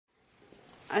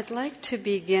I'd like to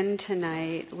begin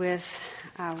tonight with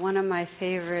one of my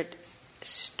favorite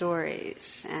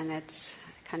stories, and it's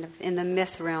kind of in the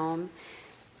myth realm.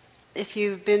 If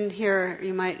you've been here,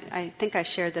 I think I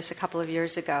shared this a couple of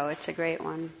years ago. It's a great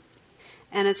one.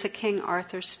 And it's a King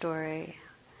Arthur story.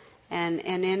 And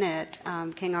in it,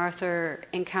 King Arthur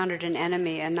encountered an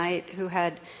enemy, a knight who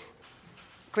had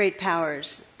great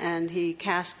powers, and he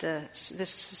cast a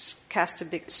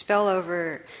big spell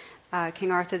over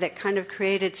King Arthur that kind of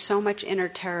created so much inner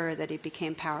terror that he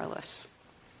became powerless.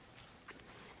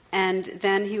 And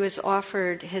then he was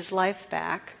offered his life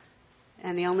back,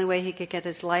 and the only way he could get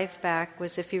his life back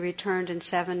was if he returned in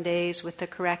 7 days with the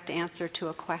correct answer to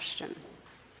a question.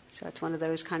 So it's one of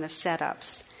those kind of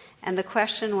setups. And the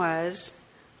question was,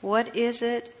 what is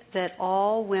it that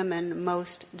all women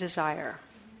most desire?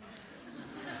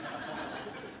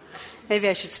 Maybe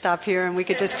I should stop here and we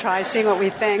could just try seeing what we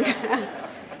think.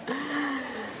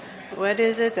 What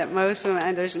is it that most women...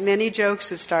 And there's many jokes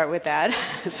that start with that.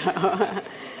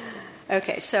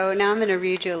 Okay, so now I'm going to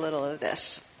read you a little of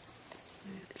this.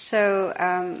 So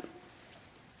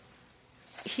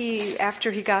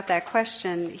after he got that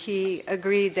question, he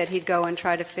agreed that he'd go and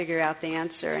try to figure out the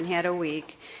answer, and he had a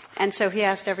week. And so he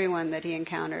asked everyone that he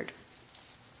encountered.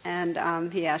 And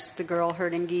he asked the girl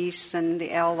herding geese and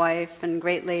the alewife and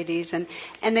great ladies, and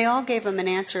they all gave him an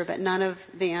answer, but none of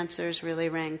the answers really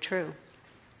rang true.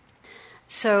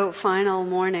 So final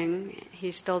morning,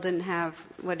 he still didn't have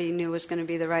what he knew was going to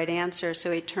be the right answer, so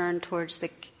he turned towards the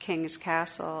king's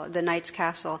castle, the knight's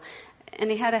castle, and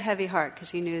he had a heavy heart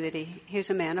because he knew that he was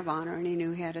a man of honor and he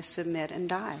knew he had to submit and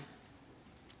die.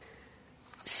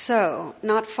 So,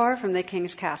 not far from the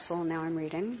king's castle, now I'm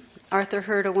reading, Arthur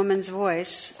heard a woman's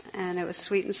voice, and it was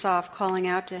sweet and soft, calling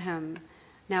out to him,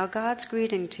 "Now God's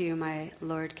greeting to you, my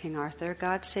lord King Arthur.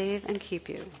 God save and keep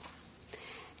you."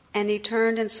 And he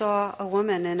turned and saw a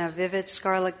woman in a vivid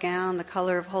scarlet gown, the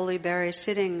color of holy berries,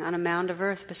 sitting on a mound of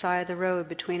earth beside the road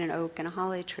between an oak and a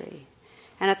holly tree.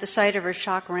 And at the sight of her,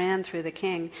 shock ran through the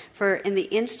king, for in the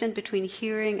instant between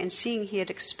hearing and seeing he had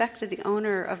expected the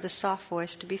owner of the soft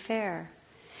voice to be fair.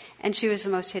 And she was the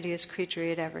most hideous creature he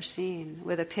had ever seen,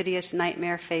 with a piteous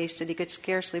nightmare face that he could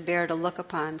scarcely bear to look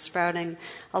upon, sprouting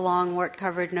a long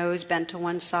wart-covered nose bent to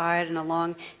one side and a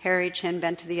long hairy chin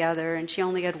bent to the other, and she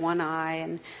only had one eye,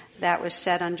 and that was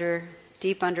set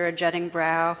deep under a jutting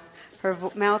brow. Her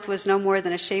mouth was no more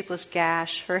than a shapeless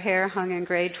gash. Her hair hung in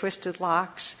gray twisted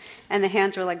locks, and the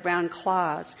hands were like brown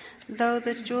claws, though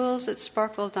the jewels that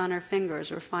sparkled on her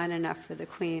fingers were fine enough for the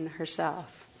queen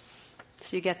herself.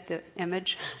 So you get the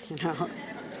image,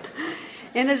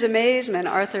 In his amazement,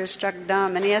 Arthur is struck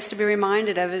dumb, and he has to be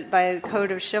reminded of it by a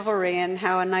code of chivalry and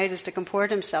how a knight is to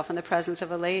comport himself in the presence of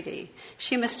a lady.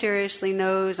 She mysteriously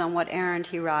knows on what errand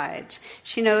he rides.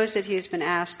 She knows that he has been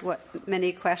asked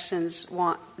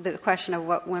the question of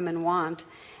what women want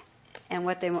and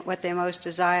what they most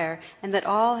desire, and that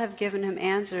all have given him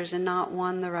answers and not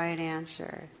one the right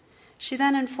answer. She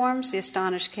then informs the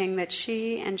astonished king that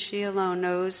she and she alone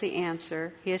knows the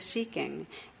answer he is seeking,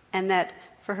 and that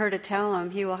for her to tell him,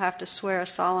 he will have to swear a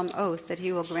solemn oath that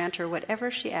he will grant her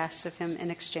whatever she asks of him in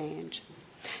exchange.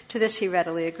 To this he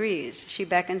readily agrees. She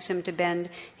beckons him to bend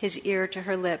his ear to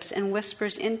her lips and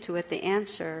whispers into it the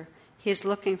answer he is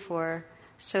looking for,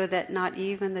 so that not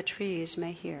even the trees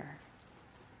may hear.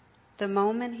 The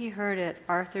moment he heard it,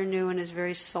 Arthur knew in his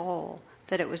very soul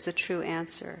that it was the true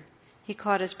answer. He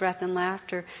caught his breath in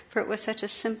laughter, for it was such a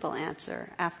simple answer,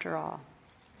 after all.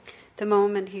 The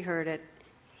moment he heard it,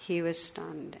 he was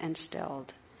stunned and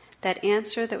stilled. That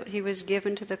answer that he was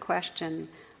given to the question,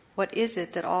 what is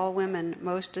it that all women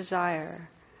most desire,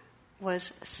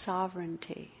 was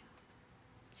sovereignty.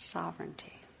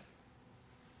 Sovereignty.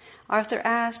 Arthur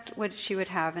asked what she would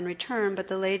have in return, but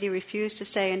the lady refused to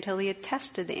say until he had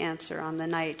tested the answer on the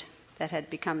knight that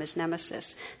had become his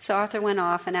nemesis. So Arthur went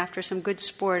off, and after some good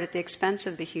sport at the expense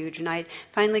of the huge knight,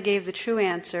 finally gave the true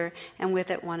answer, and with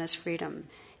it won his freedom.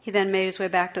 He then made his way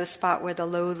back to the spot where the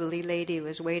loathly lady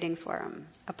was waiting for him.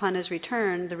 Upon his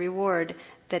return, the reward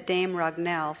that Dame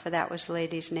Ragnell, for that was the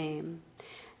lady's name,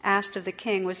 asked of the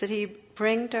king was that he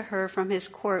bring to her from his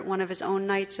court one of his own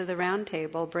knights of the Round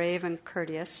Table, brave and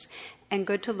courteous, and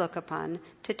good to look upon,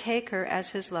 to take her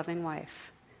as his loving wife.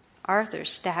 Arthur,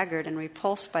 staggered and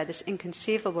repulsed by this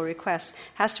inconceivable request,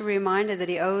 has to be reminded that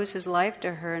he owes his life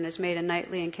to her and has made a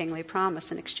knightly and kingly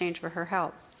promise in exchange for her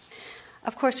help.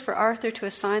 Of course, for Arthur to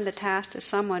assign the task to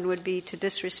someone would be to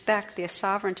disrespect the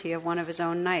sovereignty of one of his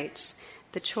own knights.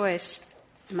 The choice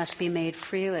must be made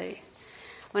freely.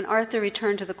 When Arthur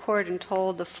returned to the court and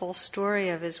told the full story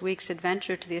of his week's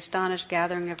adventure to the astonished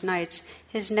gathering of knights,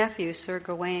 his nephew, Sir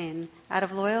Gawain, out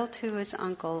of loyalty to his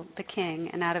uncle, the king,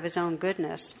 and out of his own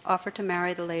goodness, offered to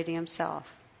marry the lady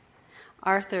himself.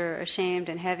 Arthur, ashamed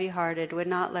and heavy-hearted, would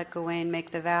not let Gawain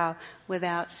make the vow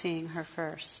without seeing her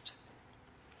first.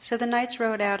 So the knights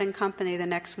rode out in company the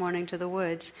next morning to the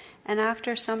woods, and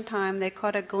after some time they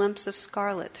caught a glimpse of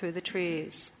scarlet through the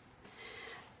trees.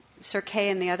 Sir Kay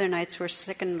and the other knights were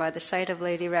sickened by the sight of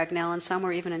Lady Ragnell, and some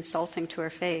were even insulting to her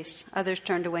face. Others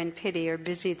turned away in pity or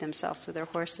busied themselves with their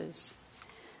horses.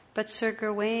 But Sir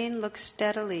Gawain looked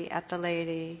steadily at the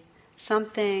lady.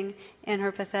 Something in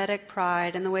her pathetic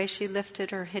pride and the way she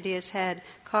lifted her hideous head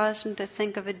caused him to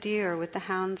think of a deer with the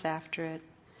hounds after it.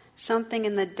 Something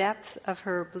in the depth of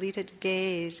her bleated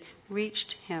gaze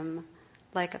reached him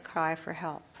like a cry for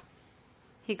help.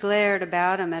 He glared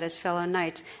about him at his fellow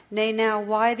knights. Nay, now,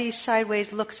 why these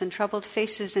sideways looks and troubled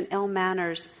faces and ill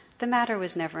manners? The matter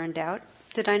was never in doubt.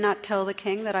 Did I not tell the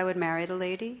king that I would marry the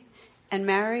lady? And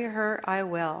marry her I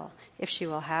will, if she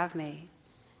will have me.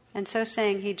 And so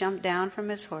saying, he jumped down from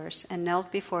his horse and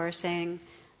knelt before her, saying,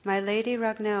 My Lady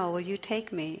Ragnell, will you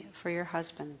take me for your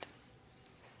husband?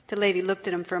 The lady looked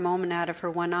at him for a moment out of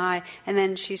her one eye, and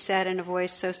then she said in a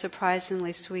voice so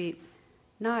surprisingly sweet,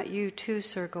 Not you too,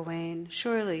 Sir Gawain.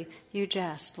 Surely you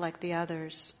jest like the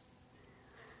others.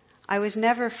 I was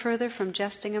never further from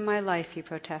jesting in my life, he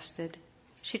protested.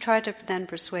 She tried to then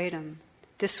dissuade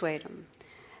him.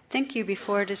 Think you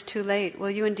before it is too late,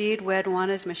 will you indeed wed one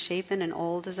as misshapen and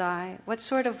old as I? What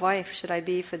sort of wife should I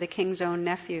be for the king's own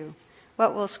nephew?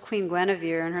 What will Queen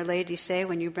Guinevere and her ladies say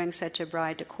when you bring such a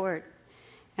bride to court?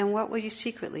 And what will you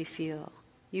secretly feel?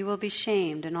 You will be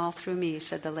shamed, and all through me,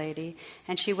 said the lady,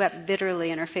 and she wept bitterly,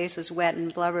 and her face was wet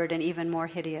and blubbered and even more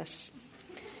hideous.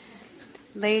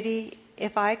 Lady,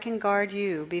 if I can guard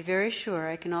you, be very sure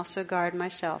I can also guard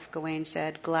myself, Gawain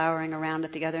said, glowering around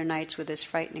at the other knights with his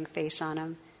frightening face on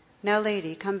him. Now,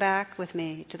 lady, come back with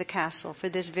me to the castle, for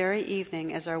this very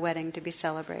evening is our wedding to be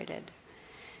celebrated.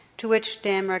 To which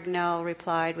Dame Ragnell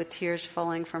replied, with tears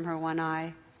falling from her one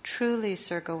eye, Truly,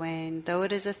 Sir Gawain, though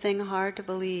it is a thing hard to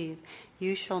believe,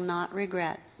 you shall not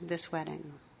regret this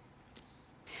wedding.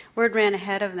 Word ran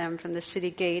ahead of them from the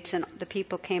city gates, and the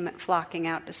people came flocking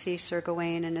out to see Sir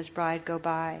Gawain and his bride go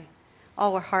by.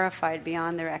 All were horrified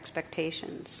beyond their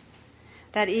expectations.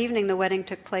 That evening the wedding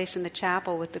took place in the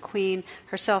chapel, with the queen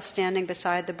herself standing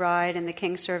beside the bride and the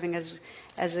king serving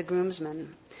as a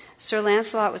groomsman. Sir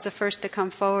Lancelot was the first to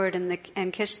come forward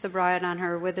and kiss the bride on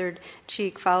her withered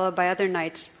cheek, followed by other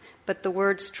knights, but the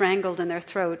words strangled in their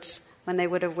throats when they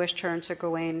would have wished her and Sir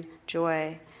Gawain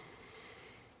joy.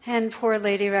 And poor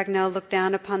Lady Ragnell looked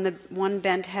down upon the one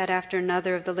bent head after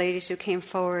another of the ladies who came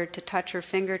forward to touch her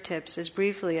fingertips as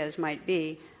briefly as might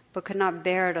be, but could not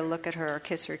bear to look at her or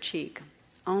kiss her cheek.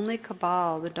 Only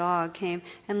Cabal, the dog, came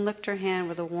and licked her hand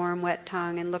with a warm, wet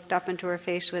tongue and looked up into her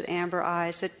face with amber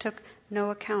eyes that took no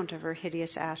account of her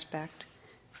hideous aspect,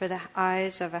 for the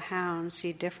eyes of a hound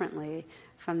see differently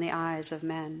from the eyes of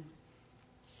men.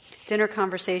 Dinner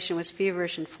conversation was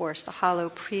feverish and forced, a hollow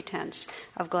pretense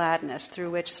of gladness through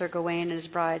which Sir Gawain and his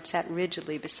bride sat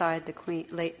rigidly beside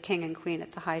the king and queen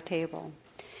at the high table.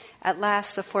 At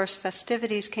last the forced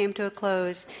festivities came to a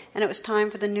close, and it was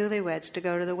time for the newlyweds to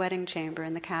go to the wedding chamber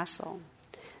in the castle.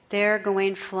 There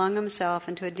Gawain flung himself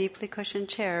into a deeply cushioned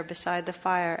chair beside the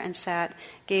fire and sat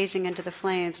gazing into the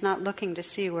flames, not looking to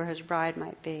see where his bride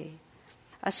might be.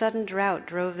 A sudden draught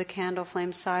drove the candle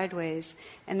flame sideways,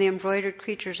 and the embroidered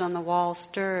creatures on the wall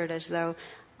stirred as though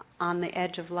on the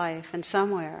edge of life, and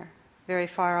somewhere, very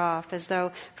far off, as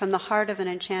though from the heart of an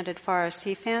enchanted forest,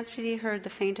 he fancied he heard the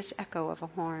faintest echo of a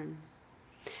horn.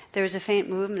 There was a faint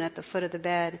movement at the foot of the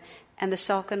bed, and the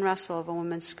silken rustle of a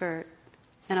woman's skirt,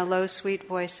 and a low, sweet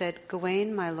voice said,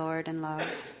 Gawain, my lord and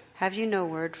love, have you no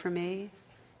word for me?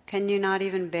 Can you not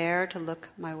even bear to look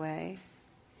my way?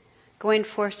 Gawain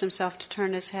forced himself to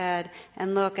turn his head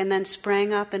and look, and then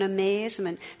sprang up in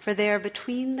amazement, for there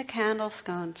between the candle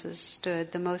sconces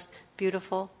stood the most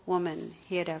beautiful woman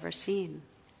he had ever seen.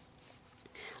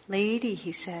 Lady,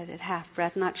 he said at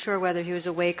half-breath, not sure whether he was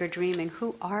awake or dreaming,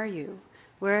 who are you?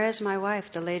 Where is my wife,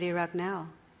 the Lady Ragnell?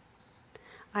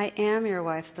 I am your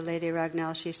wife, the Lady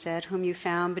Ragnell, she said, whom you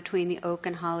found between the oak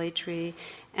and holly tree,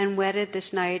 and wedded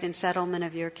this night in settlement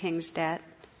of your king's debt,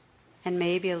 and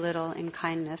maybe a little in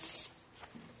kindness.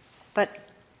 But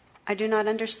I do not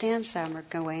understand, stammered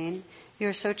Gawain. You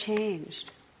are so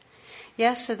changed.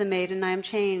 Yes, said the maiden, I am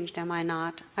changed, am I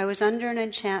not? I was under an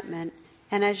enchantment,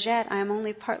 and as yet I am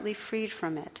only partly freed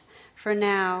from it. But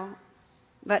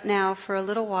now, for a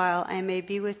little while, I may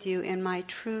be with you in my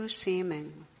true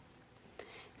seeming.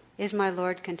 Is my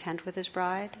Lord content with his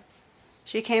bride?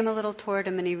 She came a little toward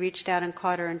him, and he reached out and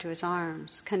caught her into his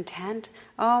arms. Content?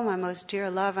 Oh, my most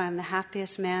dear love, I am the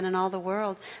happiest man in all the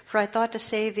world, for I thought to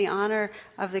save the honor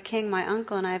of the king, my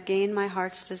uncle, and I have gained my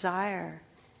heart's desire.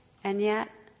 And yet,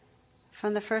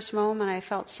 from the first moment I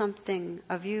felt something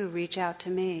of you reach out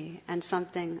to me, and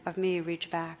something of me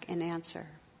reach back in answer.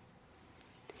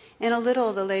 In a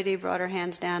little, the lady brought her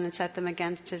hands down and set them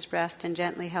against his breast and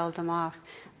gently held them off.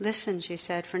 Listen, she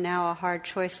said, for now a hard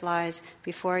choice lies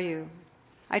before you.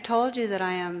 I told you that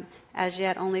I am as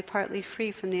yet only partly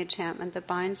free from the enchantment that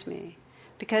binds me.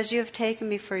 Because you have taken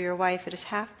me for your wife, it is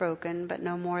half broken, but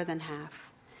no more than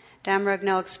half. Dame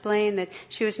Ragnell explained that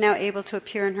she was now able to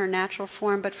appear in her natural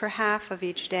form, but for half of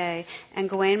each day,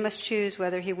 and Gawain must choose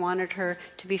whether he wanted her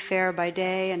to be fair by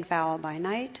day and foul by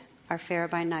night, or fair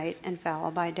by night and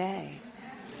foul by day.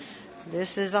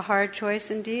 This is a hard choice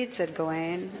indeed, said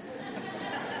Gawain.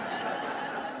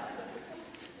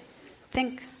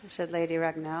 Think, said Lady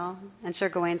Ragnell. And Sir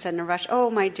Gawain said in a rush, Oh,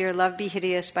 my dear love, be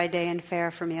hideous by day and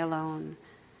fair for me alone.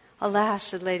 Alas,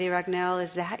 said Lady Ragnell,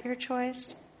 is that your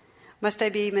choice? Must I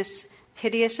be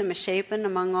hideous and misshapen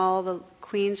among all the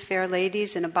queen's fair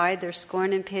ladies and abide their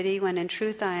scorn and pity when in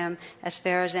truth I am as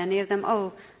fair as any of them?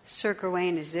 Oh, Sir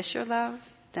Gawain, is this your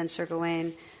love? Then Sir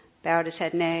Gawain bowed his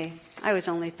head. Nay, I was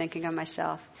only thinking of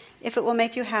myself. If it will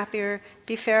make you happier,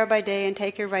 be fair by day and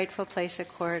take your rightful place at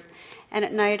court, and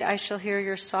at night I shall hear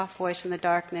your soft voice in the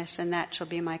darkness, and that shall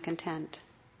be my content.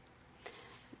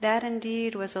 That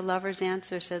indeed was a lover's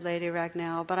answer, said Lady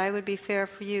Ragnell, but I would be fair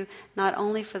for you, not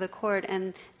only for the court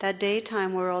and that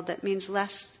daytime world that means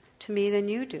less to me than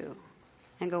you do.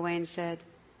 And Gawain said,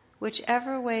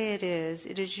 Whichever way it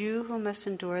is you who must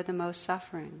endure the most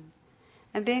suffering.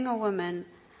 And being a woman,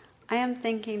 I am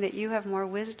thinking that you have more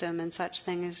wisdom in such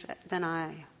things than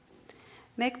I.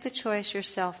 Make the choice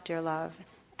yourself, dear love,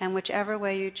 and whichever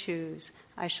way you choose,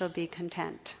 I shall be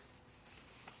content.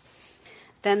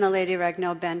 Then the Lady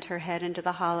Ragnell bent her head into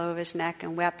the hollow of his neck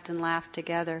and wept and laughed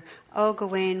together. O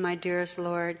Gawain, my dearest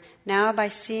lord, now by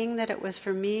seeing that it was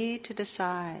for me to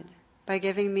decide, by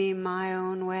giving me my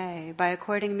own way, by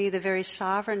according me the very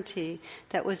sovereignty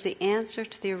that was the answer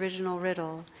to the original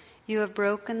riddle, you have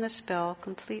broken the spell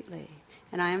completely,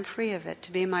 and I am free of it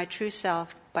to be my true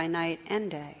self by night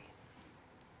and day.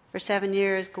 For 7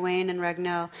 years, Gawain and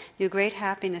Ragnell knew great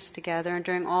happiness together, and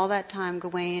during all that time,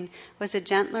 Gawain was a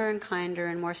gentler and kinder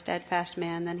and more steadfast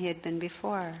man than he had been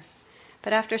before.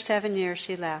 But after 7 years,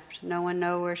 she left. No one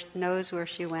knows where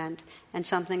she went, and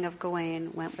something of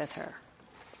Gawain went with her.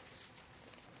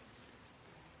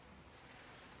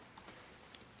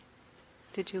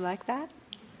 Did you like that?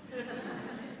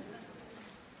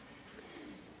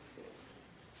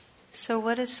 So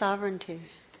what is sovereignty?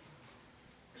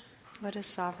 What is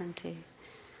sovereignty?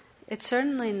 It's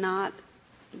certainly not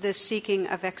the seeking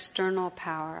of external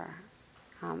power,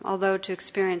 although to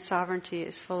experience sovereignty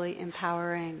is fully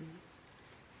empowering.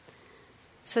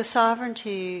 So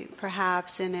sovereignty,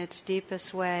 perhaps in its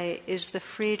deepest way, is the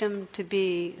freedom to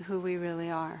be who we really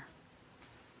are.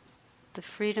 The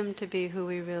freedom to be who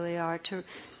we really are, to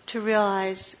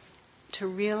realize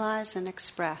and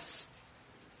express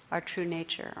our true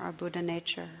nature, our Buddha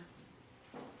nature.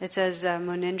 It says,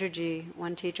 Munindraji,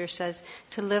 one teacher says,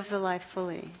 to live the life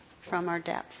fully from our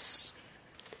depths.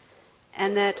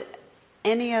 And that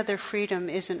any other freedom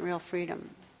isn't real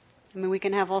freedom. I mean, we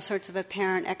can have all sorts of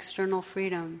apparent external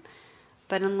freedom,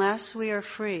 but unless we are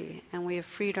free, and we have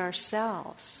freed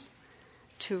ourselves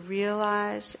to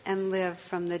realize and live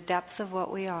from the depth of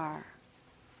what we are,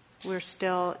 we're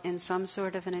still in some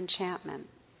sort of an enchantment.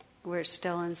 We're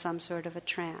still in some sort of a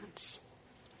trance.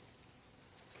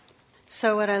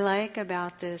 So what I like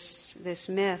about this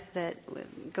myth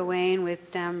that Gawain with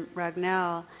Dame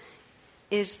Ragnell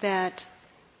is that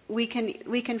we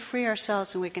can free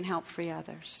ourselves and we can help free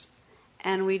others.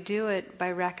 And we do it by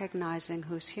recognizing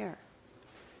who's here.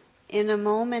 In a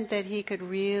moment that he could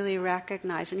really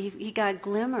recognize, and he got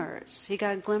glimmers. He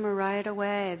got a glimmer right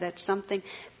away that something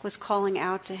was calling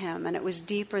out to him, and it was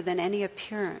deeper than any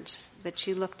appearance that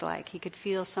she looked like. He could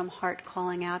feel some heart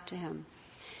calling out to him.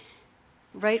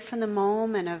 Right from the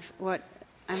moment of what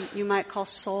you might call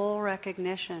soul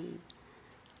recognition,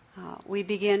 we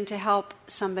begin to help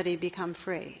somebody become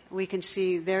free. We can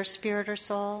see their spirit or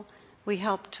soul. We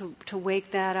help to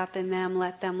wake that up in them,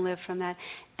 let them live from that.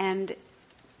 And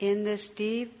in this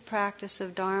deep practice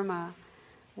of Dharma,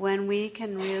 when we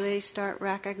can really start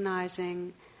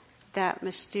recognizing that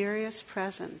mysterious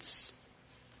presence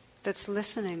that's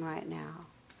listening right now,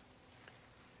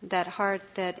 that heart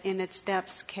that in its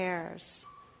depths cares,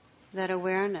 that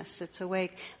awareness that's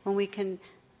awake, when we can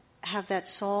have that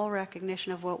soul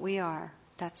recognition of what we are,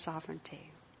 that's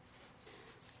sovereignty.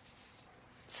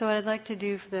 So what I'd like to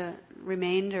do for the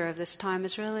remainder of this time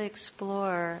is really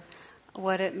explore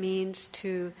what it means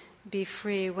to be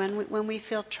free when we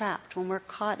feel trapped, when we're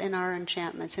caught in our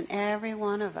enchantments. And every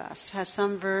one of us has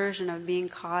some version of being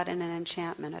caught in an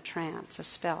enchantment, a trance, a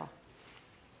spell.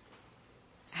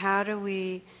 How do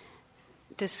we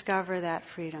discover that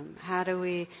freedom? How do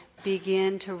we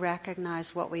begin to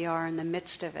recognize what we are in the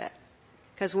midst of it?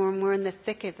 Because when we're in the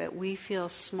thick of it, we feel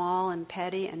small and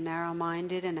petty and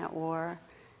narrow-minded and at war,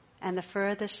 and the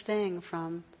furthest thing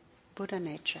from Buddha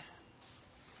nature.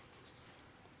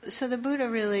 So the Buddha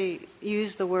really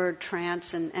used the word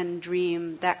trance and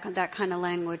dream, that kind of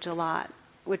language a lot,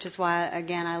 which is why,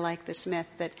 again, I like this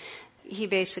myth that he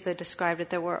basically described it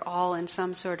that we're all in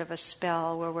some sort of a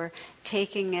spell where we're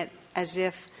taking it as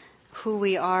if who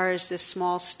we are is this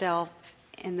small self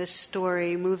in this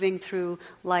story, moving through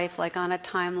life like on a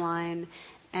timeline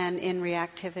and in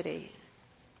reactivity.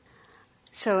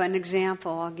 So an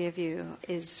example I'll give you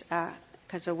is,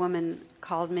 because a woman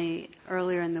called me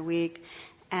earlier in the week,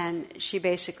 and she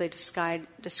basically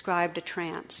described a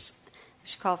trance.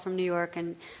 She called from New York,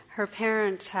 and her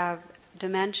parents have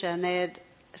dementia, and they had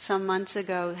some months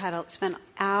ago spent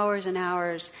hours and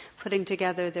hours putting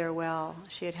together their will.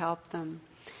 She had helped them.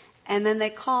 And then they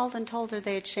called and told her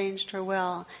they had changed her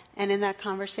will, and in that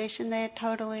conversation they had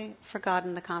totally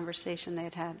forgotten the conversation they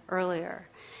had had earlier.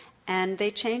 And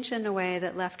they changed in a way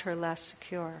that left her less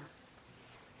secure.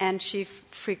 And she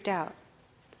freaked out.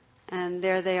 And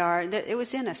there they are. It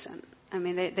was innocent. I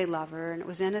mean, they love her, and it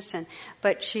was innocent.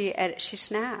 But she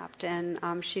snapped, and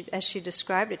as she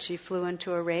described it, she flew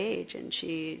into a rage, and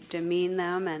she demeaned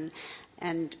them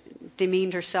and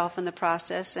demeaned herself in the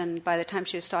process. And by the time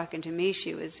she was talking to me,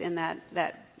 she was in that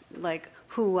like,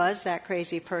 who was that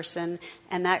crazy person?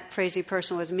 And that crazy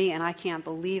person was me, and I can't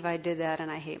believe I did that,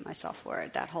 and I hate myself for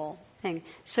it, that whole thing.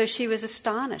 So she was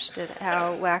astonished at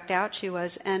how whacked out she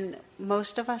was, and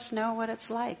most of us know what it's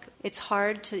like. It's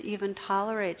hard to even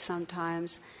tolerate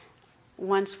sometimes,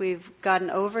 once we've gotten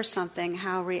over something,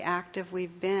 how reactive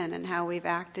we've been and how we've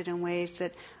acted in ways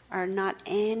that are not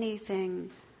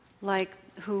anything like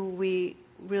who we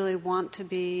really want to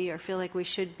be or feel like we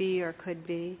should be or could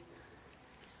be.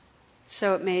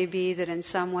 So it may be that in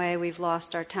some way we've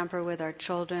lost our temper with our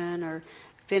children, or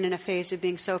been in a phase of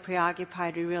being so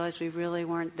preoccupied we realize we really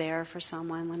weren't there for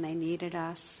someone when they needed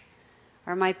us.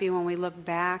 Or it might be when we look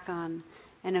back on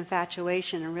an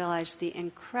infatuation and realize the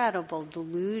incredible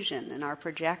delusion in our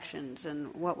projections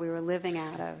and what we were living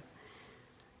out of.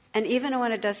 And even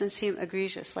when it doesn't seem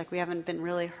egregious, like we haven't been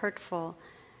really hurtful,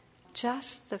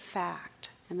 just the fact,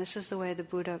 and this is the way the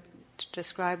Buddha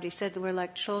described, he said that we're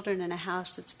like children in a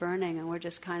house that's burning and we're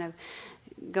just kind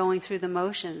of going through the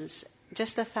motions.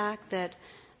 Just the fact that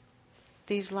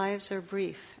these lives are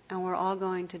brief and we're all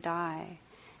going to die,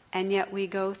 and yet we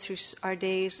go through our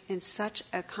days in such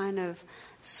a kind of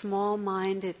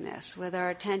small-mindedness with our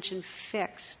attention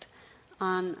fixed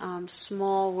on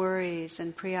small worries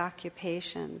and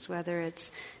preoccupations, whether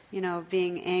it's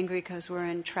being angry because we're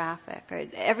in traffic. Or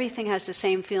everything has the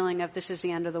same feeling of this is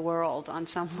the end of the world on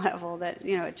some level, that,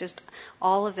 it just,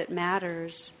 all of it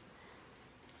matters.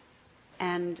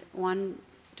 And one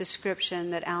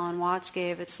description that Alan Watts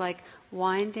gave, it's like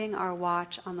winding our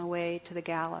watch on the way to the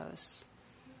gallows,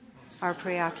 our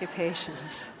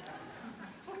preoccupations.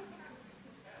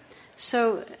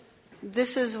 So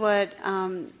this is what,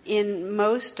 in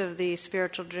most of the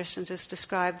spiritual traditions, is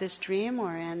described this dream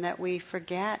we're in, that we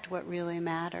forget what really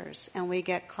matters and we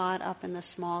get caught up in the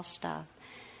small stuff.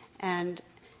 And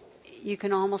you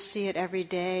can almost see it every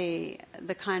day,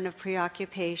 the kind of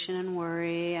preoccupation and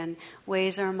worry and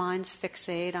ways our minds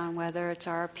fixate on whether it's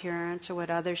our appearance or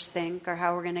what others think or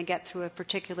how we're going to get through a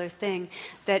particular thing,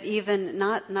 that even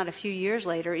not a few years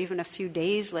later, even a few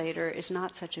days later, is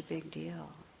not such a big deal.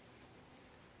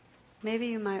 Maybe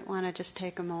you might want to just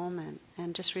take a moment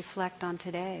and just reflect on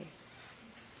today.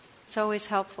 It's always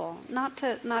helpful, not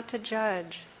to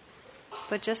judge,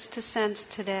 but just to sense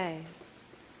today.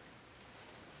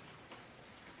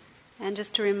 And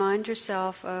just to remind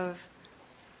yourself of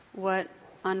what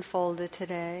unfolded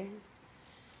today.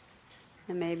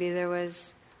 And maybe there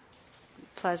was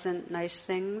pleasant, nice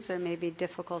things, or maybe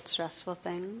difficult, stressful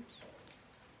things.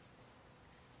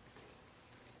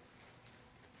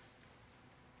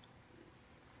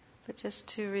 But just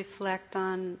to reflect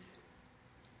on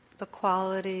the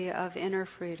quality of inner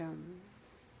freedom,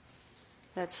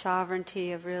 that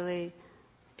sovereignty of really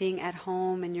being at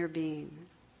home in your being,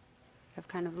 of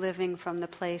kind of living from the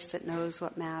place that knows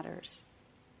what matters.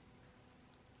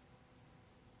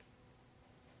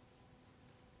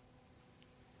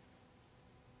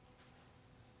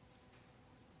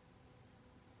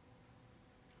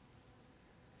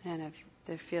 And if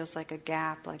there feels like a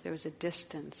gap, like there was a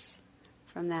distance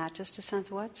from that, just a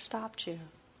sense, what stopped you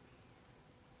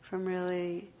from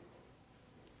really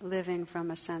living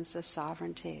from a sense of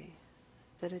sovereignty,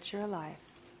 that it's your life,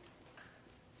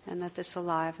 and that this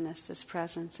aliveness, this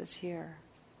presence is here,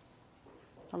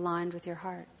 aligned with your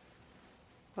heart.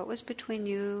 What was between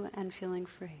you and feeling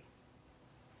free?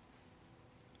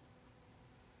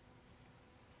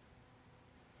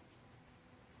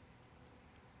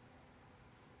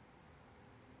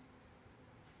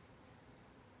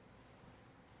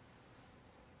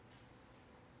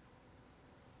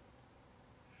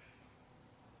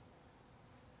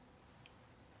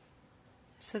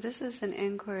 So this is an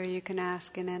inquiry you can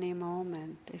ask in any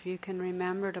moment. If you can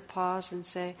remember to pause and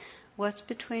say, what's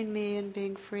between me and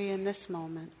being free in this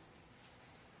moment?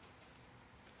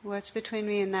 What's between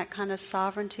me and that kind of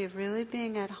sovereignty of really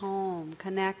being at home,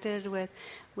 connected with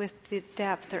the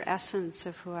depth or essence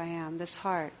of who I am, this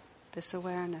heart, this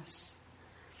awareness?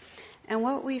 And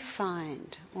what we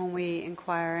find when we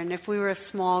inquire, and if we were a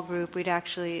small group,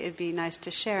 it'd be nice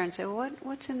to share and say,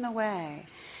 what's in the way?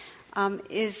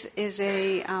 Is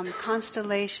a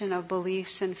constellation of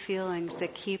beliefs and feelings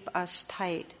that keep us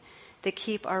tight, that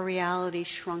keep our reality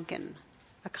shrunken,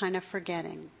 a kind of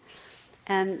forgetting.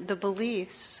 And the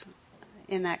beliefs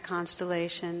in that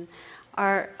constellation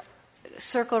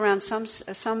circle around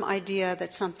some idea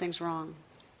that something's wrong.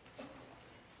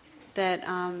 That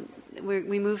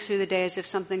we move through the day as if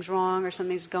something's wrong or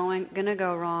something's going to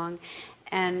go wrong,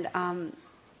 and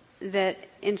that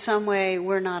in some way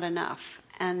we're not enough.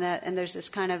 And there's this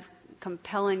kind of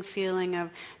compelling feeling of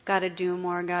got to do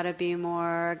more, got to be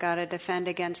more, got to defend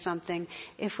against something.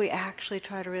 If we actually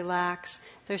try to relax,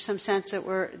 there's some sense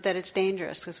that it's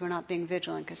dangerous because we're not being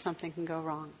vigilant because something can go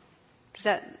wrong. Does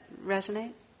that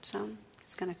resonate? Some?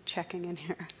 Just kind of checking in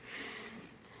here.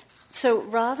 So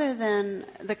rather than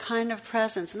the kind of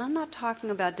presence, and I'm not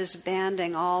talking about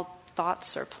disbanding all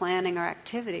thoughts or planning or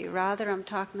activity, rather I'm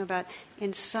talking about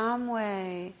in some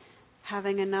way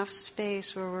having enough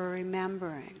space where we're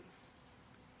remembering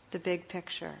the big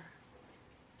picture.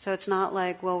 So it's not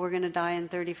like, well, we're going to die in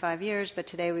 35 years, but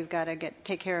today we've got to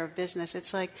take care of business.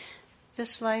 It's like,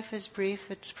 this life is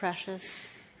brief, it's precious,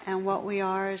 and what we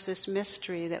are is this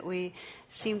mystery that we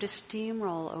seem to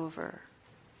steamroll over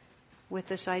with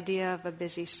this idea of a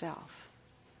busy self.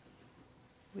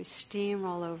 We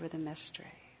steamroll over the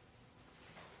mystery.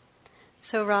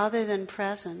 So rather than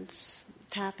presence,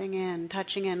 tapping in,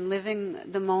 touching in,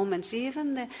 living the moments,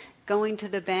 even going to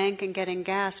the bank and getting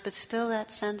gas, but still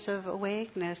that sense of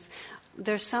awakeness,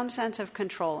 there's some sense of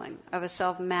controlling, of a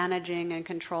self-managing and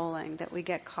controlling that we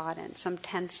get caught in, some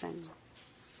tensing.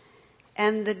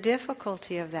 And the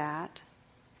difficulty of that,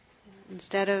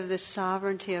 instead of the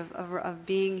sovereignty of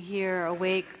being here,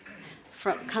 awake,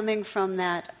 coming from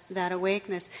that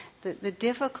awakeness, the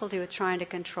difficulty with trying to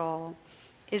control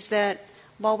is that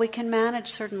while we can manage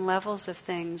certain levels of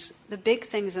things, the big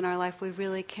things in our life we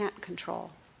really can't control.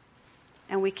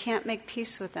 And we can't make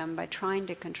peace with them by trying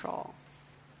to control.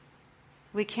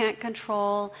 We can't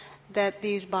control that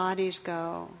these bodies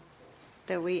go,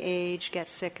 that we age, get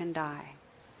sick, and die.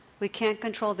 We can't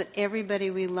control that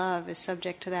everybody we love is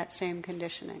subject to that same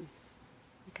conditioning.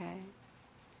 Okay?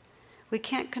 We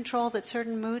can't control that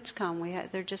certain moods come.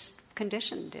 They're just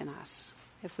conditioned in us.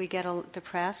 If we get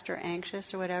depressed or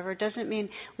anxious or whatever, it doesn't mean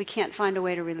we can't find a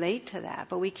way to relate to that,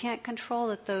 but we can't control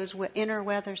that those inner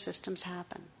weather systems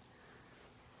happen.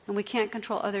 And we can't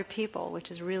control other people, which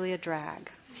is really a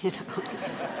drag,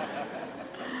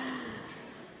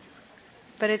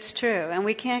 But it's true. And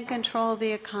we can't control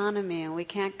the economy, and we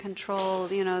can't control,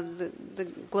 the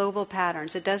global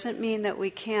patterns. It doesn't mean that we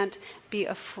can't be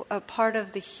a part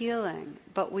of the healing,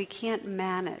 but we can't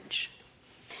manage.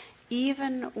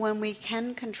 Even when we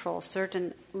can control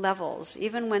certain levels,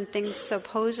 even when things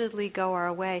supposedly go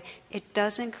our way, it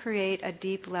doesn't create a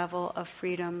deep level of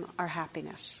freedom or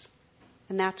happiness.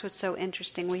 And that's what's so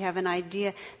interesting. We have an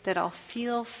idea that I'll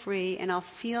feel free and I'll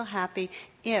feel happy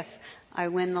if I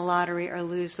win the lottery or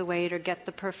lose the weight or get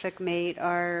the perfect mate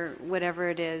or whatever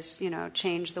it is,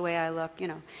 change the way I look,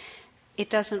 It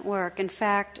doesn't work. In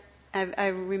fact, I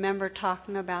remember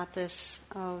talking about this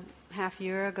half a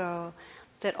year ago,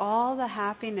 that all the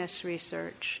happiness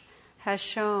research has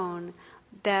shown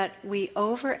that we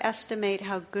overestimate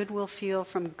how good we'll feel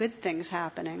from good things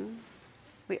happening.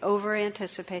 We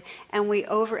over-anticipate, and we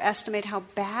overestimate how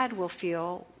bad we'll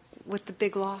feel with the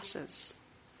big losses.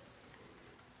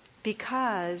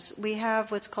 Because we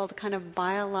have what's called a kind of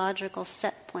biological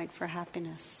set point for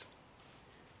happiness.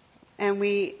 And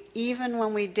we, even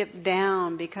when we dip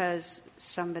down because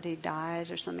somebody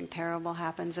dies or something terrible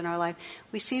happens in our life,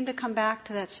 we seem to come back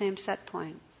to that same set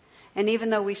point. And even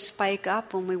though we spike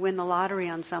up when we win the lottery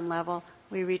on some level,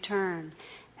 we return.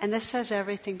 And this has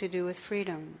everything to do with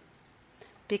freedom.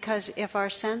 Because if our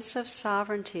sense of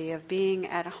sovereignty, of being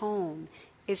at home,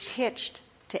 is hitched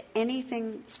to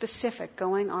anything specific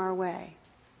going our way,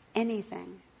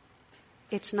 anything,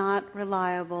 it's not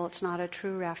reliable, it's not a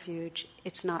true refuge,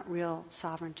 it's not real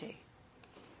sovereignty.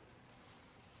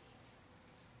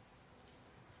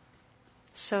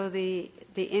 So the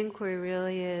inquiry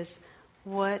really is,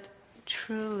 what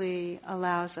truly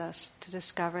allows us to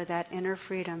discover that inner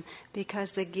freedom?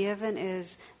 Because the given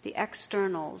is the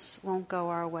externals won't go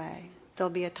our way. There'll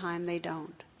be a time they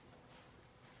don't.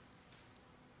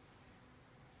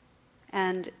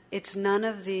 And it's none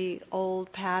of the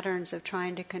old patterns of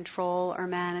trying to control or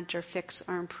manage or fix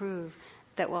or improve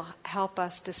that will help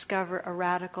us discover a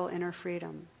radical inner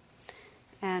freedom.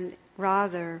 And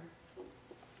rather,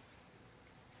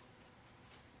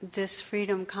 this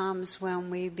freedom comes when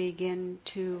we begin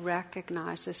to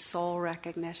recognize, this soul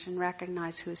recognition,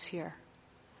 recognize who's here.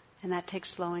 And that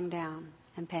takes slowing down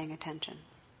and paying attention.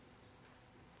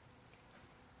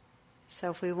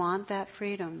 So if we want that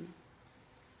freedom,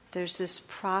 there's this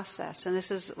process, and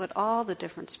this is what all the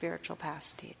different spiritual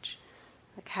paths teach.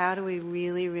 Like, how do we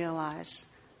really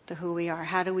realize the who we are?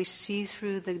 How do we see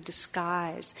through the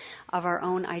disguise of our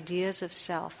own ideas of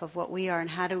self, of what we are,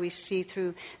 and how do we see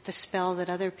through the spell that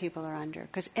other people are under?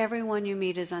 Because everyone you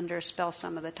meet is under a spell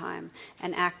some of the time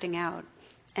and acting out.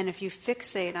 And if you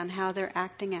fixate on how they're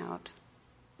acting out,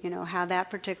 how that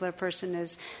particular person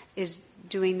is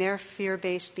doing their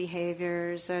fear-based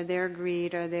behaviors or their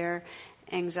greed or their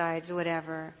anxieties,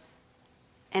 whatever,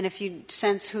 and if you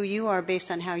sense who you are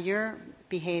based on how you're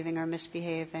behaving or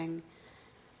misbehaving,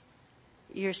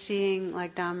 you're seeing,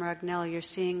 like Dom Ragnell, you're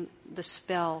seeing the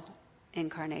spell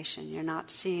incarnation. You're not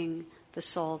seeing the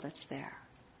soul that's there.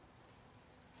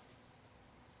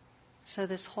 So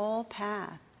this whole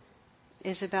path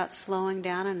is about slowing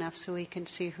down enough so we can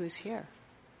see who's here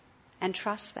and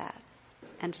trust that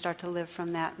and start to live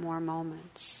from that more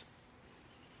moments.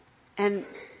 And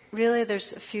really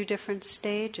there's a few different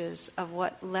stages of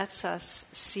what lets us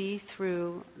see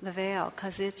through the veil,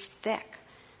 because it's thick.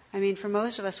 I mean, for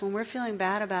most of us, when we're feeling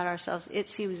bad about ourselves, it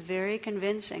seems very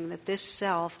convincing that this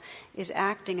self is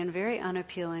acting in very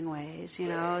unappealing ways.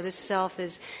 This self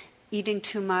is eating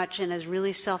too much and is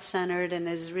really self-centered and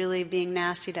is really being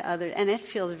nasty to others. And it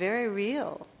feels very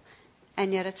real.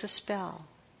 And yet it's a spell.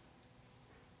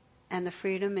 And the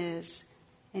freedom is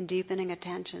in deepening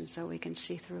attention so we can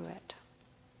see through it.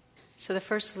 So the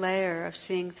first layer of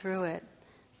seeing through it,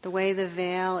 the way the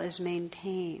veil is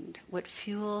maintained, what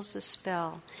fuels the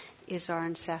spell, is our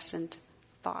incessant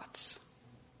thoughts.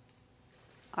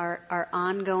 Our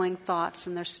ongoing thoughts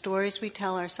and the stories we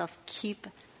tell ourselves keep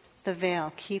the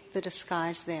veil, keep the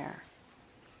disguise there.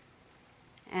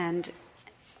 And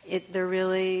they're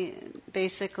really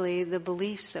basically the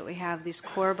beliefs that we have, these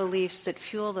core beliefs that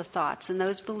fuel the thoughts. And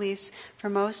those beliefs, for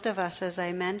most of us, as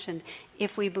I mentioned,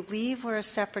 if we believe we're a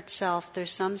separate self,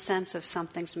 there's some sense of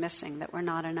something's missing, that we're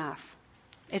not enough.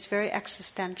 It's very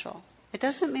existential. It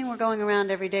doesn't mean we're going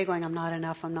around every day going, I'm not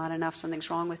enough,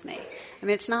 something's wrong with me. I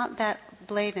mean, it's not that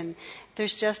blatant.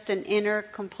 There's just an inner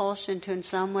compulsion to in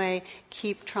some way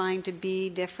keep trying to be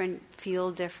different,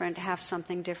 feel different, have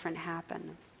something different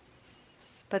happen.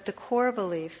 But the core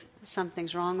belief,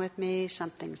 something's wrong with me,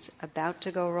 something's about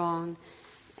to go wrong,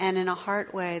 and in a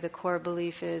heart way, the core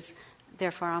belief is,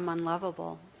 therefore I'm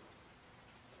unlovable.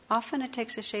 Often it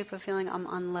takes the shape of feeling I'm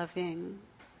unloving.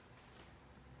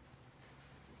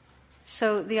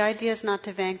 So the idea is not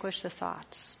to vanquish the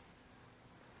thoughts.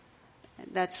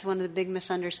 That's one of the big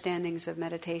misunderstandings of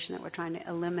meditation, that we're trying to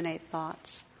eliminate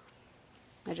thoughts.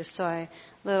 I just saw a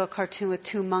little cartoon with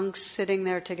two monks sitting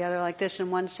there together like this,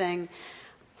 and one saying,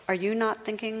 "Are you not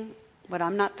thinking what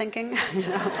I'm not thinking?"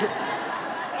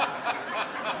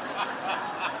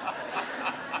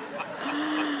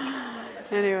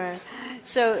 Anyway,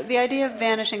 so the idea of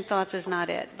vanishing thoughts is not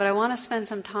it. But I want to spend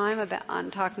some time on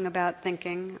talking about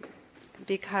thinking,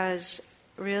 because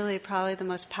really probably the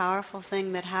most powerful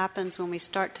thing that happens when we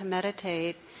start to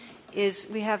meditate is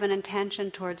we have an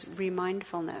intention towards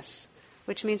remindfulness,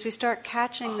 which means we start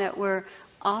catching that we're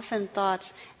often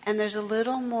thoughts, and there's a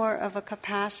little more of a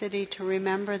capacity to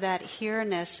remember that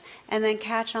here-ness and then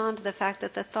catch on to the fact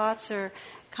that the thoughts are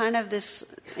kind of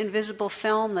this invisible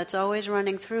film that's always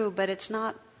running through, but it's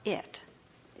not it.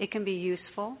 It can be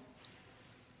useful.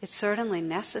 It's certainly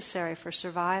necessary for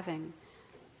surviving,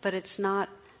 but it's not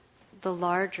the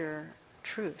larger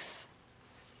truth.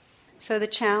 So the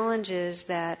challenge is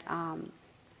that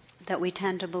we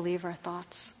tend to believe our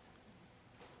thoughts,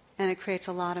 and it creates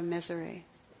a lot of misery.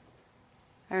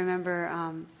 I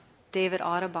remember David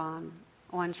Audubon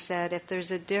once said, if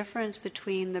there's a difference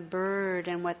between the bird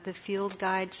and what the field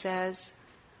guide says,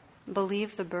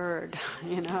 believe the bird,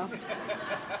 you know.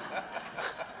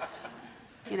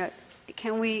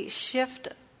 Can we shift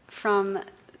from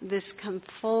this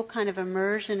full kind of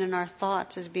immersion in our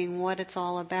thoughts as being what it's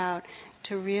all about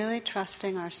to really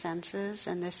trusting our senses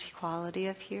and this quality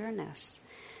of here-ness?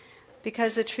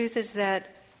 Because the truth is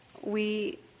that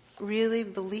we really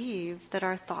believe that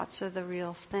our thoughts are the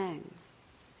real thing.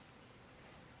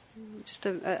 Just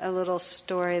a little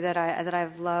story that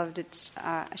I've loved.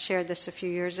 I shared this a few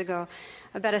years ago.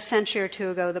 About a century or two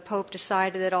ago, the Pope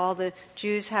decided that all the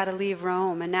Jews had to leave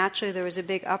Rome, and naturally there was a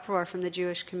big uproar from the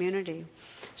Jewish community.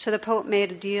 So the Pope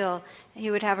made a deal. He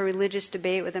would have a religious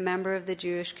debate with a member of the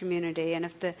Jewish community, and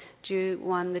if the Jew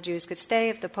won, the Jews could stay.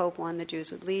 If the Pope won, the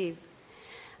Jews would leave.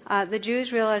 The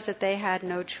Jews realized that they had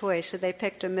no choice, so they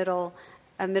picked a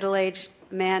middle-aged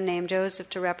man named Joseph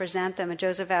to represent them, and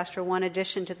Joseph asked for one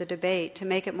addition to the debate. To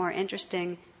make it more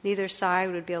interesting, neither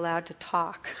side would be allowed to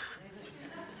talk.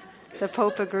 The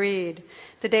Pope agreed.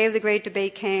 The day of the great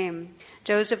debate came.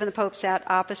 Joseph and the Pope sat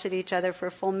opposite each other for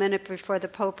a full minute before the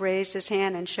Pope raised his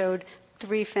hand and showed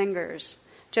 3 fingers.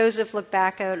 Joseph looked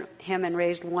back at him and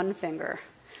raised 1 finger.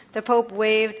 The Pope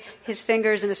waved his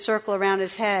fingers in a circle around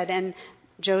his head, and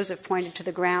Joseph pointed to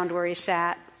the ground where he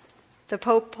sat. The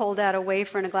Pope pulled out a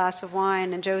wafer and a glass of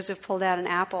wine, and Joseph pulled out an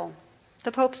apple.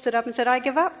 The Pope stood up and said, "I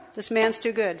give up. This man's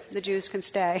too good. The Jews can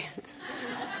stay."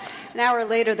 An hour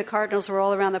later, the cardinals were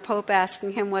all around the Pope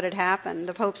asking him what had happened.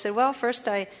 The Pope said, "Well, first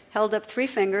I held up 3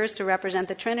 fingers to represent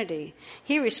the Trinity."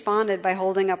 He responded by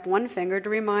holding up 1 finger to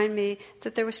remind me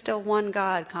that there was still one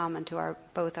God common to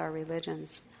both our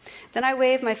religions. Then I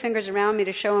waved my fingers around me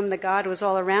to show him that God was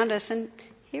all around us, and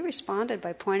he responded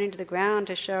by pointing to the ground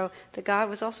to show that God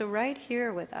was also right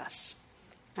here with us.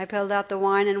 I pulled out the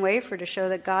wine and wafer to show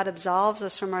that God absolves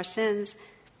us from our sins.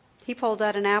 He pulled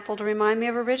out an apple to remind me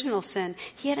of original sin.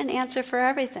 He had an answer for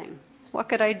everything. What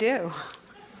could I do?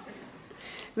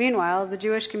 Meanwhile, the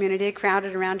Jewish community had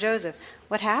crowded around Joseph.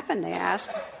 "What happened?" they asked.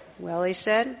 "Well," he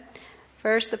said,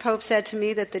 "first the Pope said to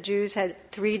me that the Jews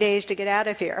had 3 days to get out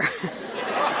of here."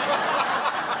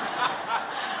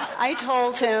 I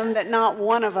told him that not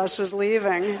one of us was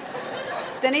leaving.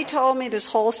 Then he told me this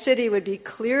whole city would be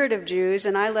cleared of Jews,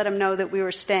 and I let him know that we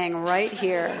were staying right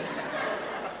here.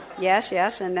 "Yes,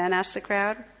 yes," and then asked the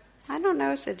crowd. "I don't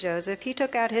know," said Joseph. "He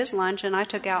took out his lunch and I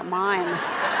took out mine."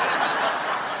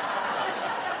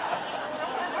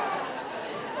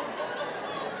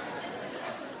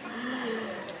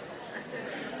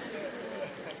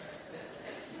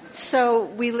 So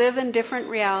we live in different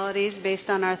realities based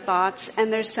on our thoughts,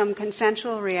 and there's some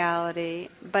consensual reality.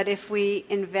 But if we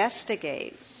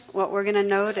investigate, what we're going to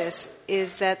notice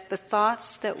is that the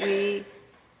thoughts that we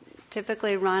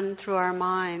typically run through our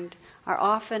mind are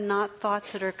often not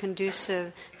thoughts that are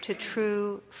conducive to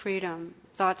true freedom,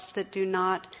 thoughts that do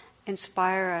not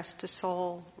inspire us to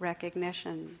soul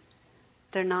recognition.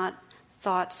 They're not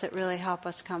thoughts that really help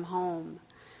us come home.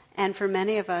 And for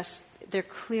many of us, they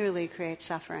clearly create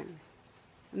suffering.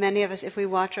 Many of us, if we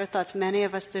watch our thoughts, many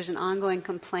of us, there's an ongoing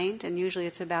complaint, and usually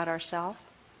it's about ourselves.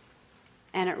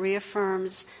 And it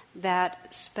reaffirms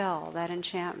that spell, that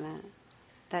enchantment,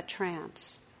 that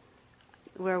trance,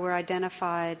 where we're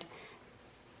identified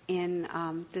in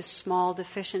this small,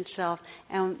 deficient self,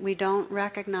 and we don't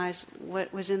recognize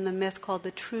what was in the myth called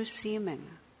the true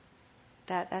seeming,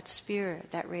 that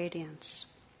spirit, that radiance.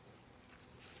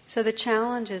 So the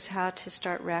challenge is how to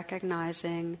start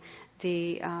recognizing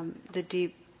the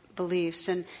deep beliefs.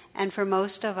 And for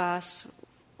most of us,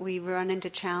 we run into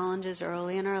challenges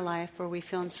early in our life where we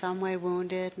feel in some way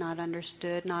wounded, not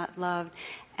understood, not loved.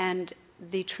 And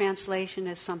the translation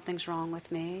is something's wrong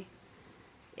with me.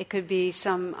 It could be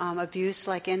some abuse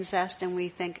like incest, and we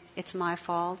think it's my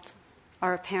fault.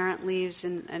 Or a parent leaves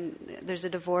and there's a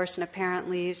divorce and a parent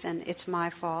leaves and it's my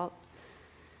fault.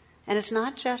 And it's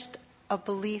not just a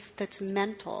belief that's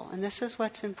mental, and this is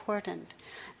what's important.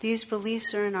 These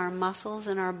beliefs are in our muscles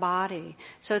and our body.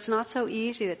 So it's not so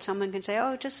easy that someone can say,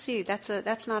 "Oh, just see,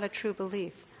 that's not a true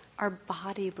belief." Our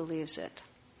body believes it.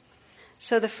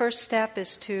 So the first step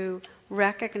is to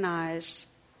recognize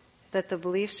that the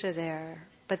beliefs are there,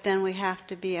 but then we have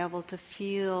to be able to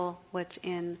feel what's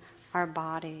in our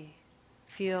body.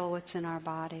 Feel what's in our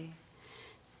body.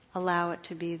 Allow it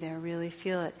to be there, really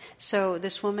feel it. So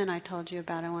this woman I told you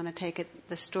about, I want to take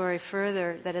the story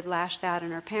further, that had lashed out at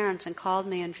her parents and called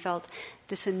me and felt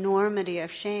this enormity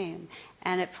of shame.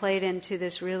 And it played into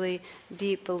this really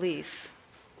deep belief.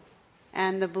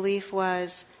 And the belief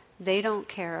was, they don't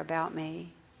care about me.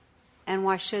 And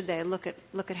why should they? Look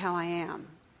at how I am.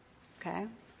 Okay?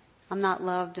 I'm not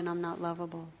loved and I'm not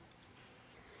lovable.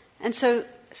 And so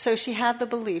she had the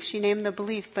belief, she named the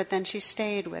belief, but then she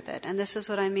stayed with it. And this is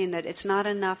what I mean, that it's not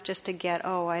enough just to get,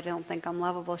 oh, I don't think I'm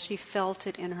lovable. She felt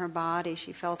it in her body.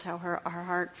 She felt how her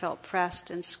heart felt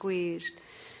pressed and squeezed,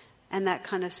 and that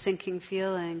kind of sinking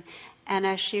feeling. And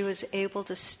as she was able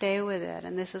to stay with it,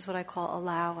 and this is what I call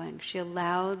allowing, she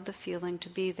allowed the feeling to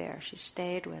be there. She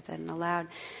stayed with it and allowed.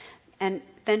 And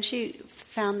then she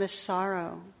found this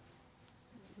sorrow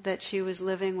that she was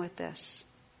living with this,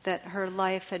 that her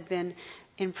life had been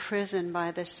imprisoned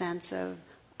by the sense of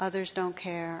others don't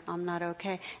care, I'm not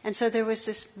okay. And so there was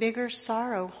this bigger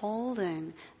sorrow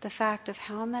holding the fact of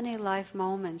how many life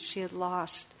moments she had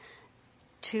lost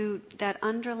to that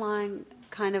underlying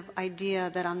kind of idea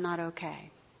that I'm not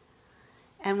okay.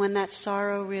 And when that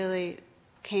sorrow really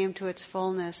came to its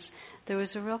fullness, there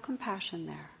was a real compassion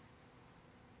there.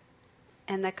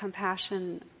 And that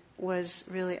compassion was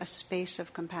really a space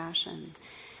of compassion.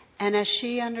 And as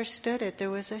she understood it, there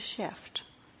was a shift.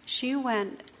 She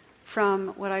went from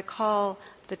what I call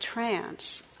the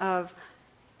trance of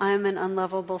I'm an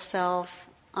unlovable self,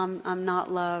 I'm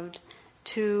not loved,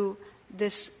 to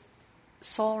this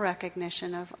soul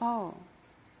recognition of, oh,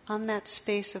 I'm that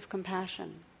space of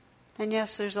compassion. And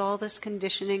yes, there's all this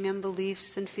conditioning and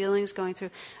beliefs and feelings going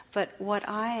through, but what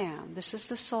I am, this is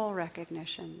the soul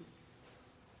recognition,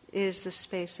 is the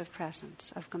space of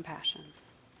presence, of compassion.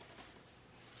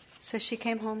 So she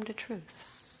came home to truth.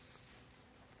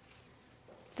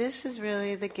 This is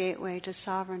really the gateway to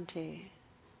sovereignty.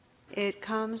 It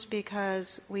comes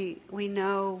because we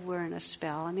know we're in a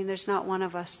spell. I mean, there's not one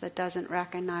of us that doesn't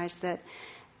recognize that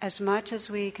as much as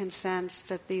we can sense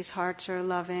that these hearts are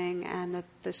loving and that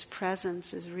this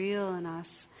presence is real in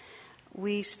us,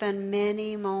 we spend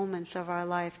many moments of our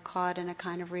life caught in a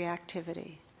kind of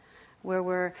reactivity, where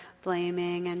we're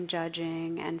blaming and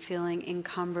judging and feeling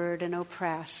encumbered and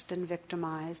oppressed and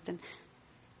victimized and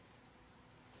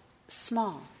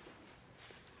small.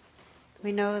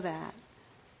 We know that.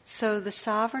 So the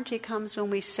sovereignty comes when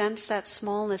we sense that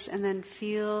smallness and then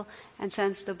feel and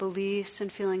sense the beliefs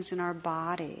and feelings in our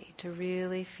body, to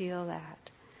really feel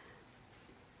that.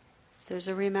 There's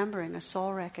a remembering, a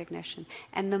soul recognition.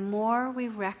 And the more we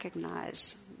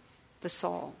recognize the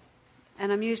soul,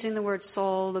 and I'm using the word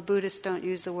soul, the Buddhists don't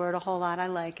use the word a whole lot, I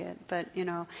like it, but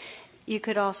you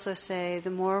could also say the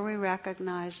more we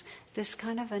recognize this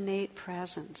kind of innate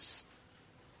presence,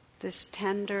 this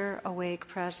tender, awake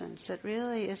presence that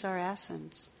really is our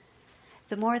essence,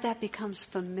 the more that becomes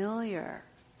familiar,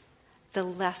 the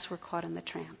less we're caught in the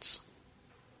trance.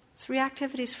 So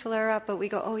reactivities flare up, but we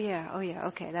go, oh yeah,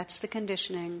 okay, that's the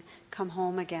conditioning, come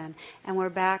home again. And we're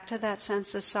back to that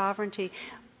sense of sovereignty.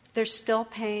 There's still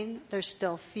pain, there's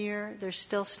still fear, there's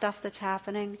still stuff that's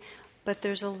happening, but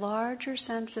there's a larger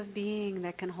sense of being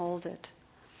that can hold it.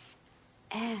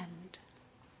 And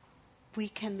we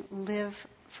can live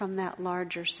from that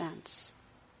larger sense.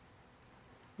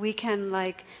 We can,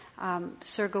 like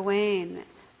Sir Gawain,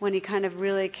 when he kind of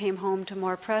really came home to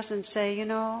more presence, say,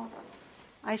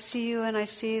 I see you and I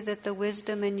see that the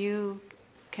wisdom in you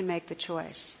can make the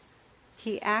choice.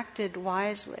 He acted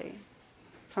wisely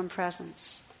from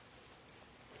presence.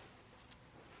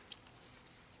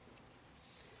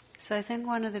 So I think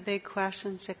one of the big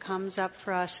questions that comes up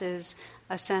for us is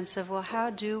a sense of, well, how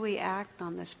do we act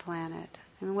on this planet?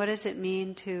 I mean, what does it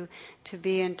mean to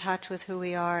be in touch with who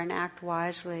we are and act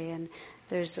wisely? And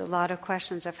there's a lot of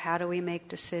questions of how do we make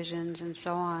decisions and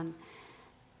so on.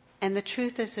 And the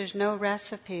truth is there's no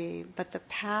recipe, but the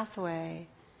pathway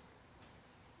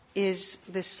is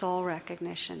this soul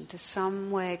recognition, to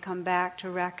some way come back to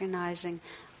recognizing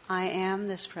I am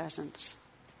this presence,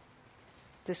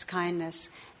 this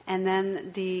kindness. And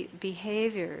then the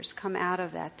behaviors come out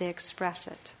of that, they express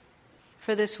it.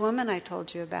 For this woman I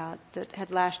told you about that had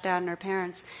lashed out on her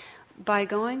parents, by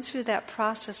going through that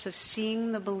process of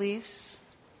seeing the beliefs,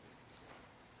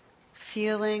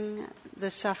 feeling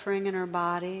the suffering in her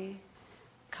body,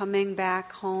 coming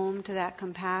back home to that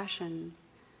compassion,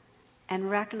 and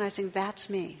recognizing that's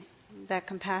me, that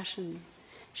compassion,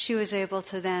 she was able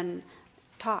to then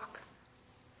talk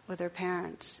with her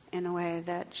parents in a way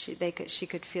that she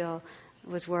could feel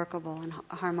was workable and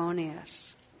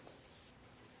harmonious.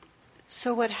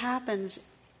 So what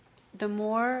happens, the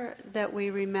more that we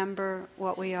remember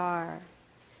what we are,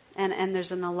 and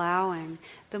there's an allowing,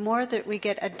 the more that we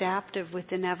get adaptive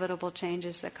with inevitable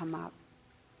changes that come up.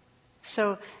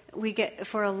 So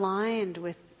if we're aligned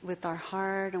with our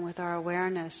heart and with our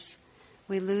awareness,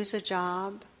 we lose a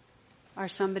job, or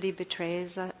somebody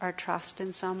betrays our trust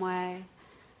in some way,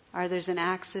 or there's an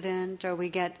accident, or we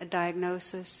get a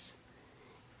diagnosis.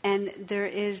 And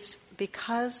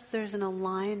because there's an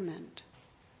alignment,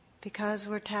 because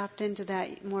we're tapped into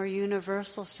that more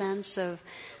universal sense of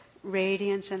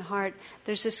radiance and heart,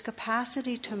 there's this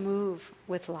capacity to move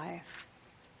with life.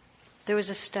 There was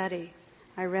a study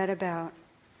I read about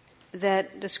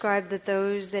that described that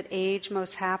those that age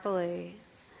most happily,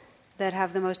 that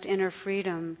have the most inner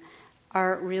freedom,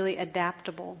 are really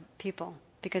adaptable people,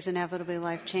 because inevitably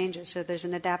life changes. So there's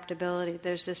an adaptability,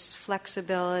 there's this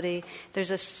flexibility,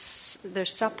 they're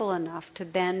supple enough to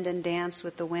bend and dance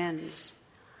with the winds.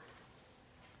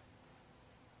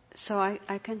 So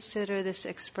I consider this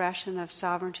expression of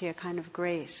sovereignty a kind of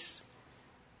grace,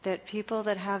 that people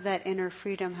that have that inner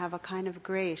freedom have a kind of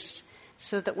grace,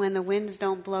 so that when the winds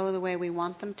don't blow the way we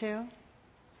want them to,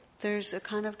 there's a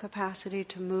kind of capacity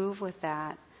to move with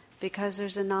that, because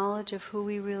there's a knowledge of who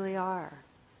we really are.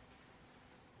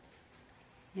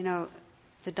 You know,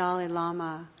 the Dalai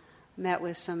Lama met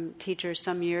with some teachers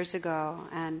some years ago,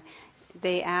 and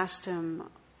they asked him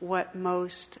what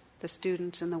most the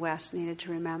students in the West needed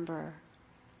to remember.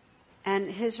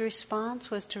 And his response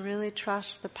was to really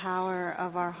trust the power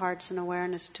of our hearts and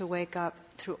awareness to wake up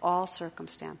through all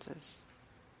circumstances.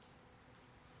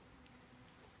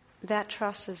 That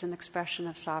trust is an expression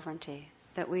of sovereignty,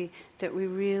 that we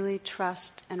really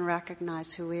trust and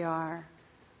recognize who we are.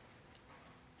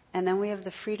 And then we have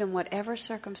the freedom, whatever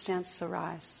circumstances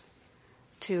arise,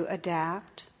 to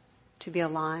adapt, to be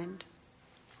aligned.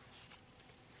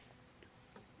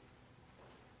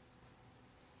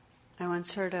 I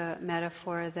once heard a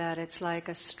metaphor that it's like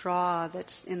a straw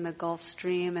that's in the Gulf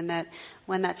Stream, and that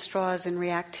when that straw is in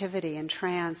reactivity and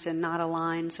trance and not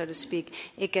aligned, so to speak,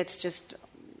 it gets just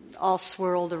all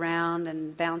swirled around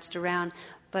and bounced around.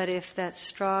 But if that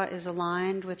straw is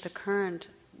aligned with the current,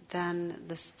 then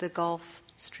the Gulf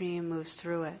Stream moves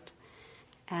through it.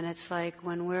 And it's like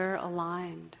when we're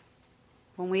aligned,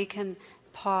 when we can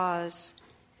pause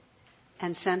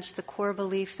and sense the core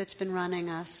belief that's been running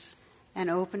us, and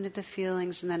open to the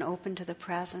feelings, and then open to the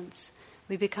presence,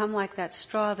 we become like that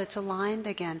straw that's aligned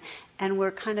again, and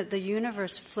we're the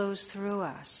universe flows through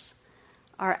us.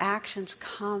 Our actions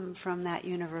come from that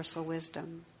universal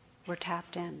wisdom. We're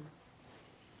tapped in.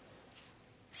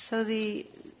 So the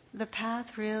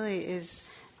path really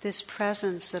is this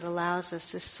presence that allows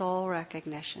us this soul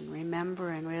recognition,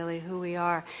 remembering really who we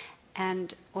are.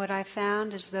 And what I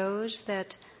found is those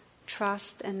that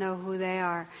trust and know who they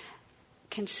are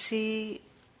can see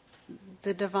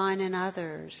the divine in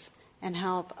others and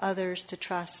help others to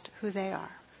trust who they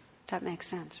are. That makes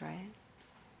sense, right?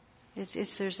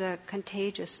 There's a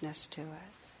contagiousness to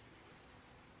it.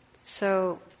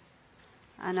 So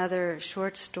another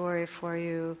short story for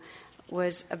you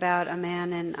was about a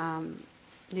man in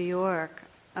New York,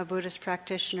 a Buddhist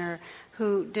practitioner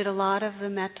who did a lot of the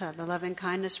metta, the loving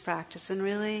kindness practice, and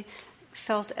really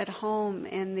felt at home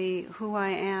in the who I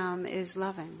am is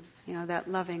loving, that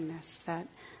lovingness,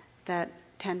 that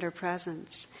tender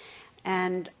presence.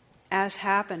 And as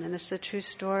happened, and this is a true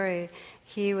story,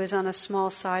 he was on a small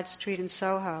side street in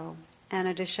Soho, and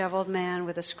a disheveled man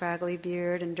with a scraggly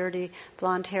beard and dirty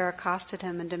blonde hair accosted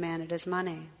him and demanded his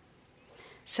money.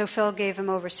 So Phil gave him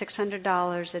over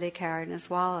 $600 that he carried in his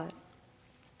wallet.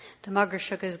 The mugger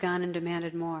shook his gun and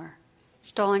demanded more.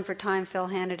 Stalling for time, Phil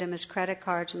handed him his credit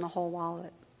cards and the whole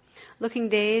wallet. Looking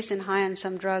dazed and high on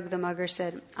some drug, the mugger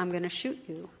said, "I'm going to shoot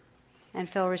you." And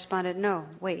Phil responded, "No,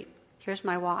 wait, here's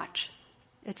my watch.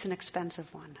 It's an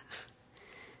expensive one."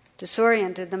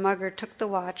 Disoriented, the mugger took the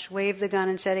watch, waved the gun,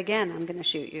 and said again, "I'm going to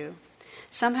shoot you."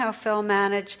 Somehow Phil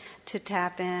managed to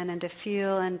tap in and to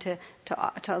feel and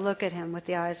to look at him with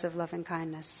the eyes of loving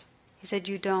kindness. He said,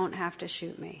 "You don't have to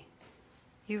shoot me.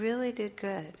 You really did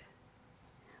good.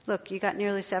 Look, you got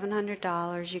nearly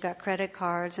 $700, you got credit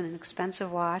cards and an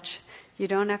expensive watch. You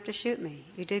don't have to shoot me.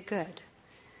 You did good."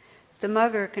 The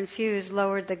mugger, confused,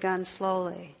 lowered the gun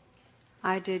slowly.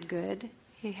 "I did good?"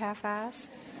 he half-asked.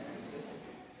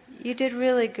 "You did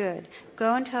really good.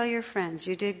 Go and tell your friends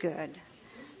you did good."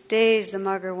 Dazed, the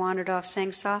mugger wandered off,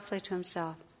 saying softly to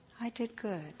himself, "I did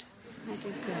good. I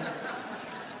did good."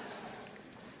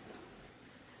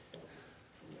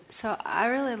 So I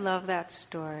really love that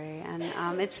story, and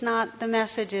it's not, the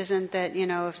message isn't that,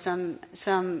 if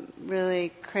some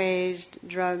really crazed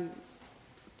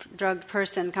drugged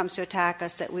person comes to attack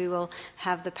us, that we will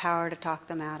have the power to talk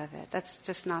them out of it. That's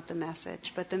just not the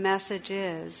message. But the message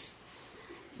is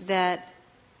that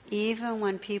even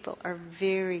when people are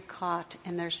very caught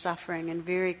in their suffering and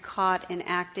very caught in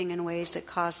acting in ways that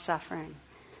cause suffering,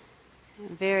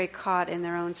 very caught in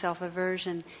their own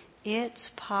self-aversion. It's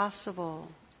possible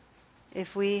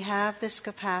if we have this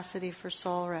capacity for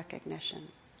soul recognition,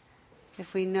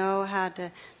 if we know how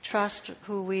to trust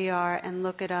who we are and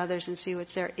look at others and see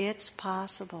what's there, it's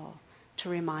possible to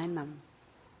remind them.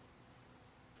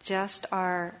 Just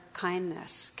our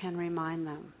kindness can remind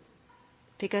them.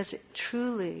 Because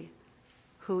truly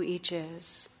who each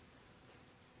is,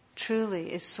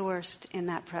 truly is sourced in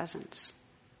that presence.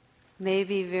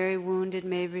 Maybe very wounded,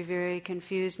 maybe very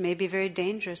confused, maybe very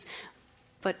dangerous,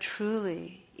 but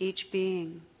truly each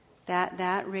being,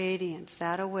 that radiance,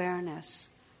 that awareness,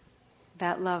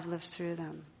 that love lives through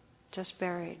them, just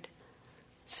buried.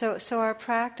 So our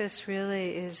practice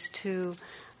really is to,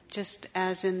 just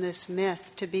as in this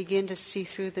myth, to begin to see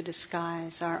through the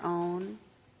disguise, our own.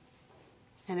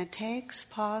 And it takes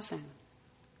pausing.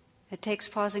 It takes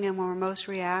pausing, and when we're most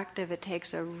reactive, it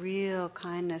takes a real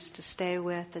kindness to stay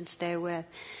with and stay with.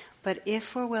 But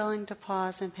if we're willing to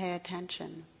pause and pay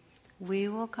attention, we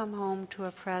will come home to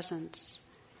a presence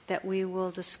that we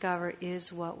will discover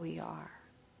is what we are.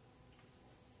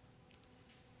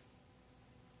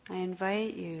 I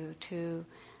invite you to,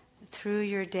 through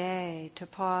your day, to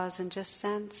pause and just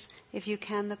sense, if you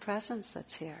can, the presence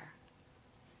that's here.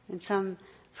 In some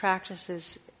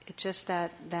practices, it's just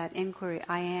that inquiry,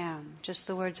 I am, just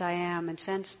the words I am, and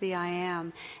sense the I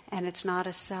am, and it's not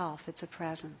a self, it's a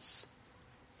presence.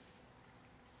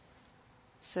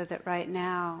 So that right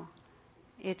now,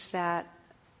 it's that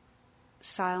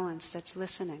silence that's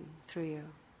listening through you,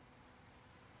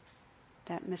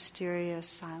 that mysterious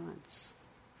silence.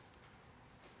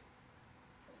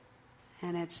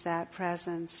 And it's that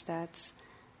presence that's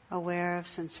aware of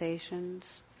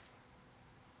sensations.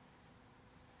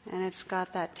 And it's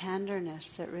got that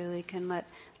tenderness that really can let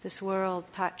this world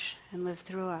touch and live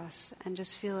through us and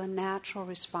just feel a natural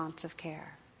response of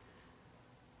care.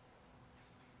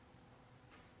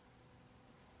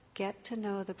 Get to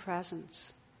know the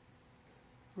presence.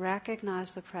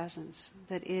 Recognize the presence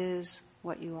that is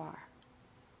what you are.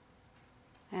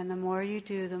 And the more you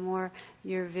do, the more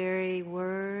your very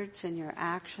words and your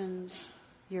actions,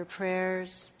 your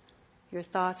prayers, your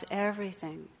thoughts,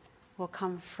 everything will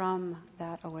come from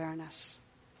that awareness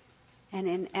and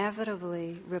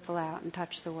inevitably ripple out and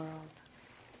touch the world.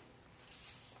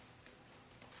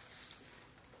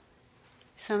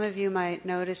 Some of you might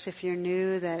notice, if you're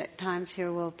new, that at times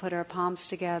here we'll put our palms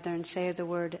together and say the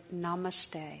word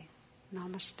namaste.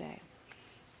 Namaste.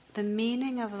 The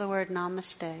meaning of the word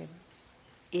namaste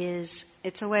is,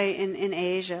 it's a way in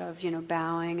Asia of,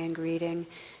 bowing and greeting.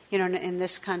 In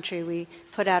this country we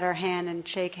put out our hand and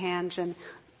shake hands, and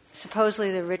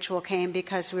supposedly the ritual came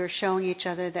because we were showing each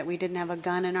other that we didn't have a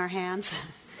gun in our hands.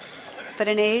 But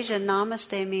in Asia,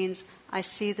 namaste means, I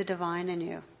see the divine in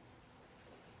you.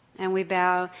 And we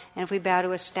bow, and if we bow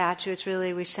to a statue, it's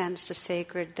really, we sense the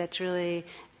sacred that's really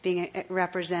being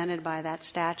represented by that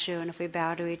statue. And if we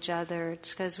bow to each other,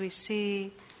 it's because we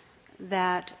see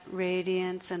that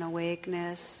radiance and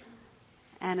awakeness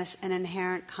and an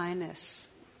inherent kindness.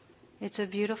 It's a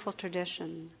beautiful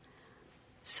tradition.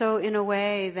 So in a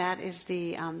way, that is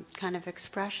the kind of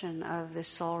expression of this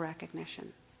soul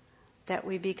recognition, that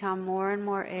we become more and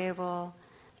more able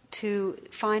to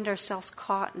find ourselves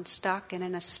caught and stuck and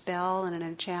in a spell and an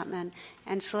enchantment,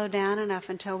 and slow down enough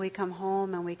until we come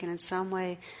home and we can in some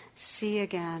way see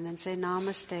again and say,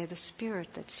 namaste, the spirit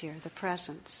that's here, the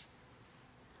presence.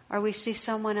 Or we see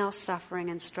someone else suffering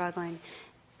and struggling,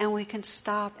 and we can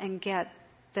stop and get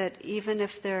that even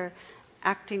if they're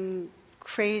acting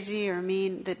crazy or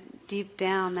mean, that deep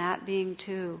down that being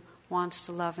too wants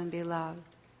to love and be loved,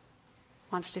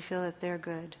 wants to feel that they're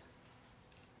good.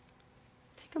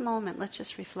 Take a moment, let's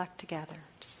just reflect together,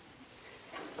 just,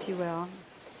 if you will.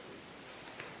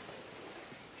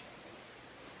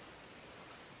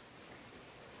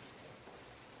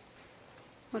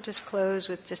 We'll just close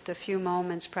with just a few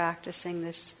moments practicing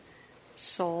this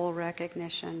soul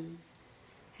recognition.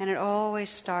 And it always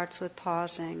starts with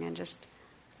pausing and just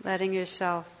letting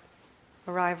yourself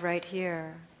arrive right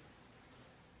here.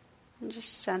 And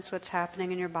just sense what's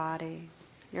happening in your body,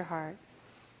 your heart.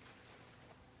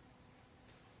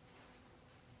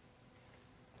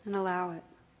 And allow it.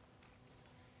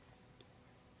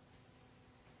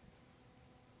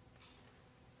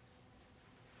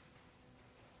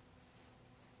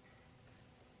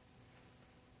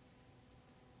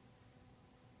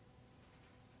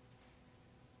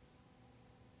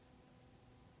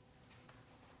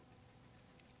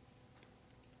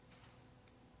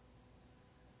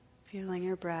 Feeling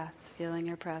your breath, feeling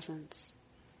your presence.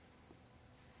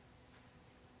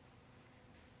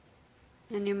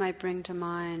 And you might bring to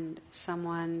mind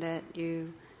someone that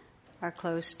you are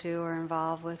close to or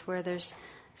involved with, where there's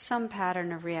some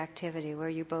pattern of reactivity, where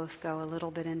you both go a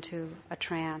little bit into a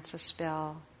trance, a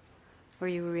spell, where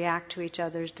you react to each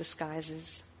other's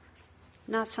disguises.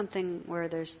 Not something where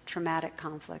there's traumatic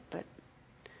conflict, but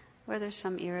where there's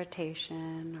some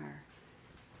irritation or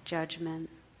judgment,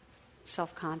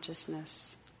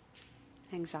 self-consciousness,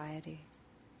 anxiety.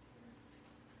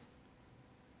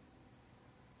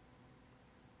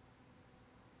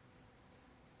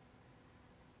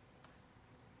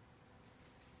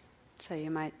 So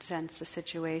you might sense the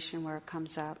situation where it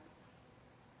comes up.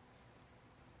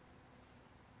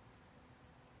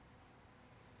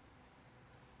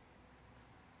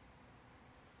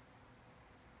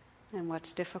 And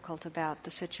what's difficult about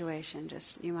the situation,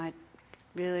 just you might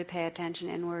really pay attention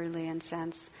inwardly and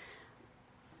sense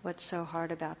what's so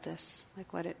hard about this,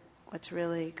 like what's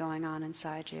really going on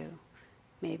inside you.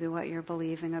 Maybe what you're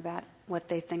believing about what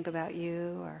they think about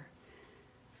you or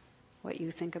what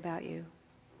you think about you.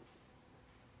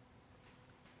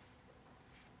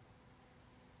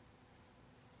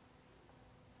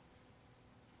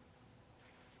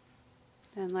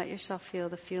 And let yourself feel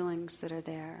the feelings that are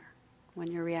there when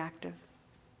you're reactive.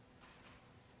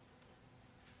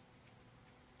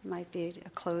 It might be a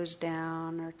closed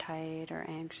down or tight or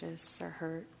anxious or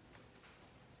hurt.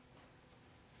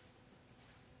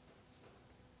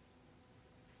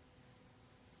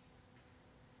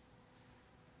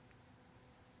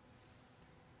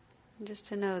 And just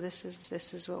to know this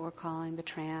is what we're calling the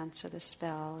trance or the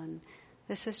spell, and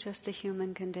this is just the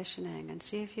human conditioning. And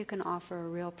see if you can offer a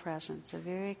real presence, a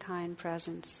very kind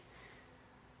presence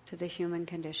to the human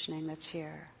conditioning that's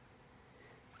here.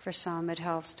 For some, it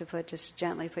helps to just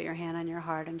gently put your hand on your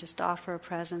heart and just offer a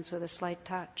presence with a slight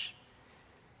touch.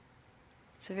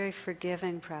 It's a very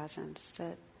forgiving presence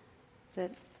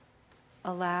that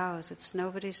allows, it's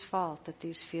nobody's fault that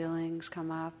these feelings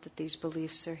come up, that these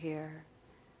beliefs are here.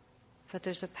 But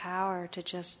there's a power to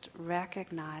just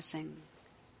recognizing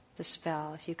the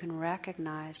spell, if you can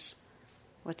recognize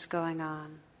what's going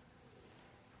on.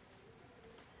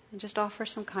 And just offer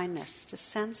some kindness. Just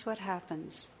sense what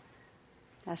happens.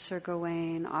 As Sir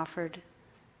Gawain offered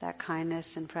that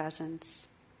kindness and presence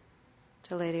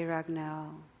to Lady Ragnell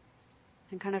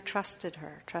and kind of trusted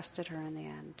her in the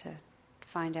end to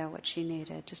find out what she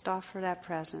needed. Just offer that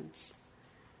presence.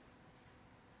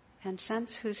 And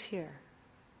sense who's here,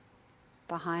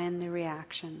 behind the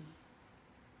reaction.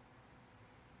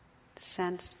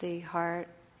 Sense the heart,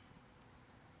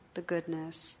 the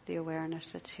goodness, the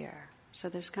awareness that's here. So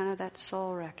there's kind of that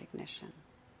soul recognition.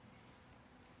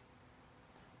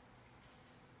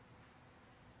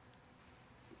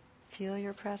 Feel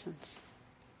your presence.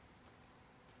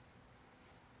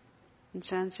 And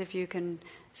sense if you can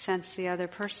sense the other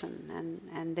person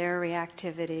and their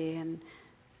reactivity and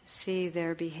see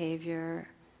their behavior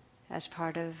as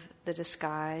part of the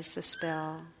disguise, the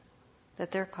spell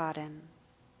that they're caught in.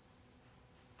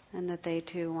 And that they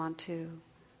too want to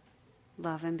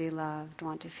love and be loved,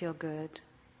 want to feel good,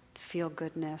 feel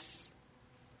goodness.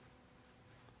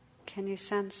 Can you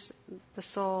sense the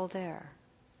soul there?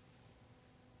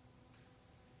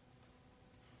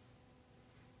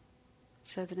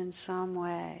 So that in some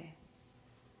way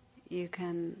you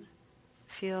can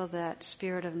feel that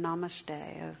spirit of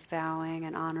namaste, of bowing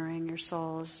and honoring your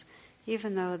souls,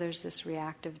 even though there's this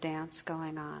reactive dance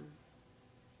going on.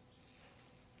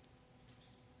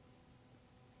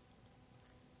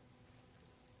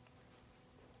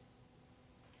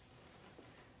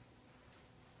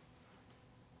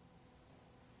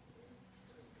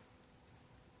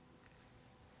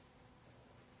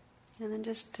 And then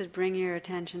just to bring your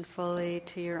attention fully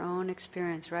to your own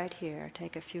experience right here,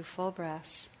 take a few full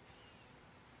breaths.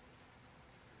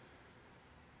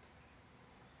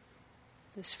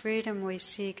 This freedom we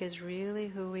seek is really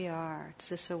who we are. It's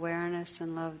this awareness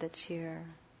and love that's here.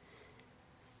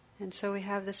 And so we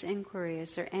have this inquiry,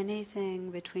 is there anything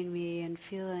between me and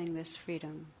feeling this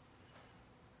freedom?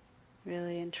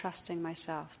 Really entrusting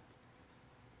myself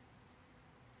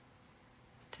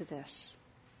to this.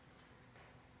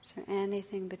 Is there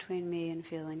anything between me and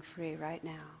feeling free right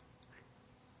now?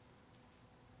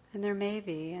 And there may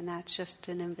be, and that's just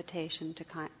an invitation to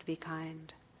be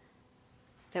kind.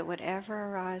 That whatever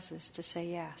arises, to say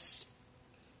yes.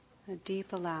 A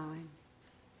deep allowing.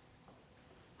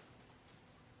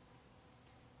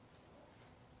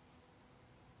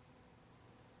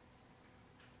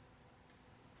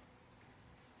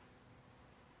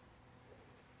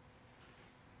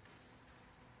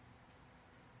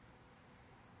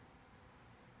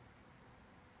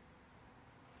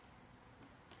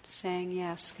 Saying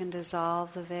yes can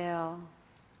dissolve the veil.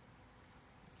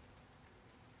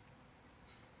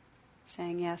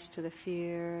 saying yes to the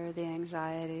fear, the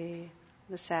anxiety,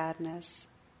 the sadness,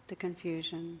 the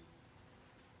confusion,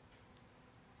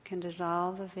 can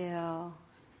dissolve the veil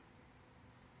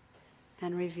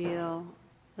and reveal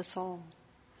the soul.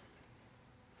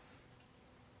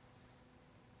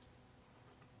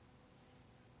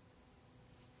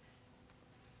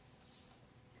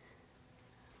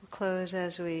 We'll close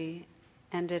as we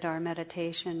ended our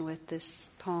meditation with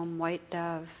this poem, White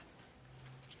Dove.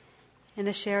 In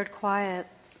the shared quiet,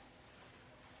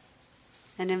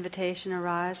 an invitation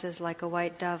arises like a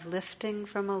white dove lifting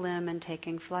from a limb and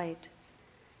taking flight.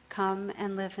 Come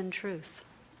and live in truth.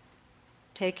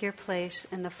 Take your place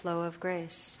in the flow of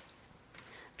grace.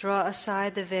 Draw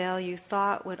aside the veil you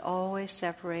thought would always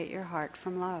separate your heart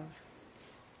from love.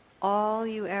 All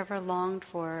you ever longed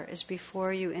for is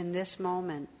before you in this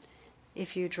moment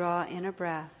if you draw in a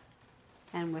breath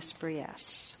and whisper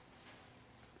yes.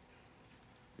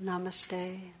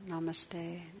 Namaste,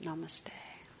 namaste, namaste.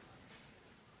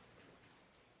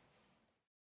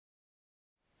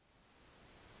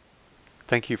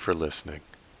 Thank you for listening.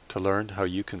 To learn how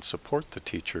you can support the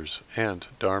teachers and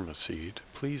Dharma Seed,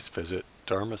 please visit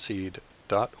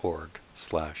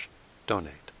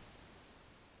dharmaseed.org/donate.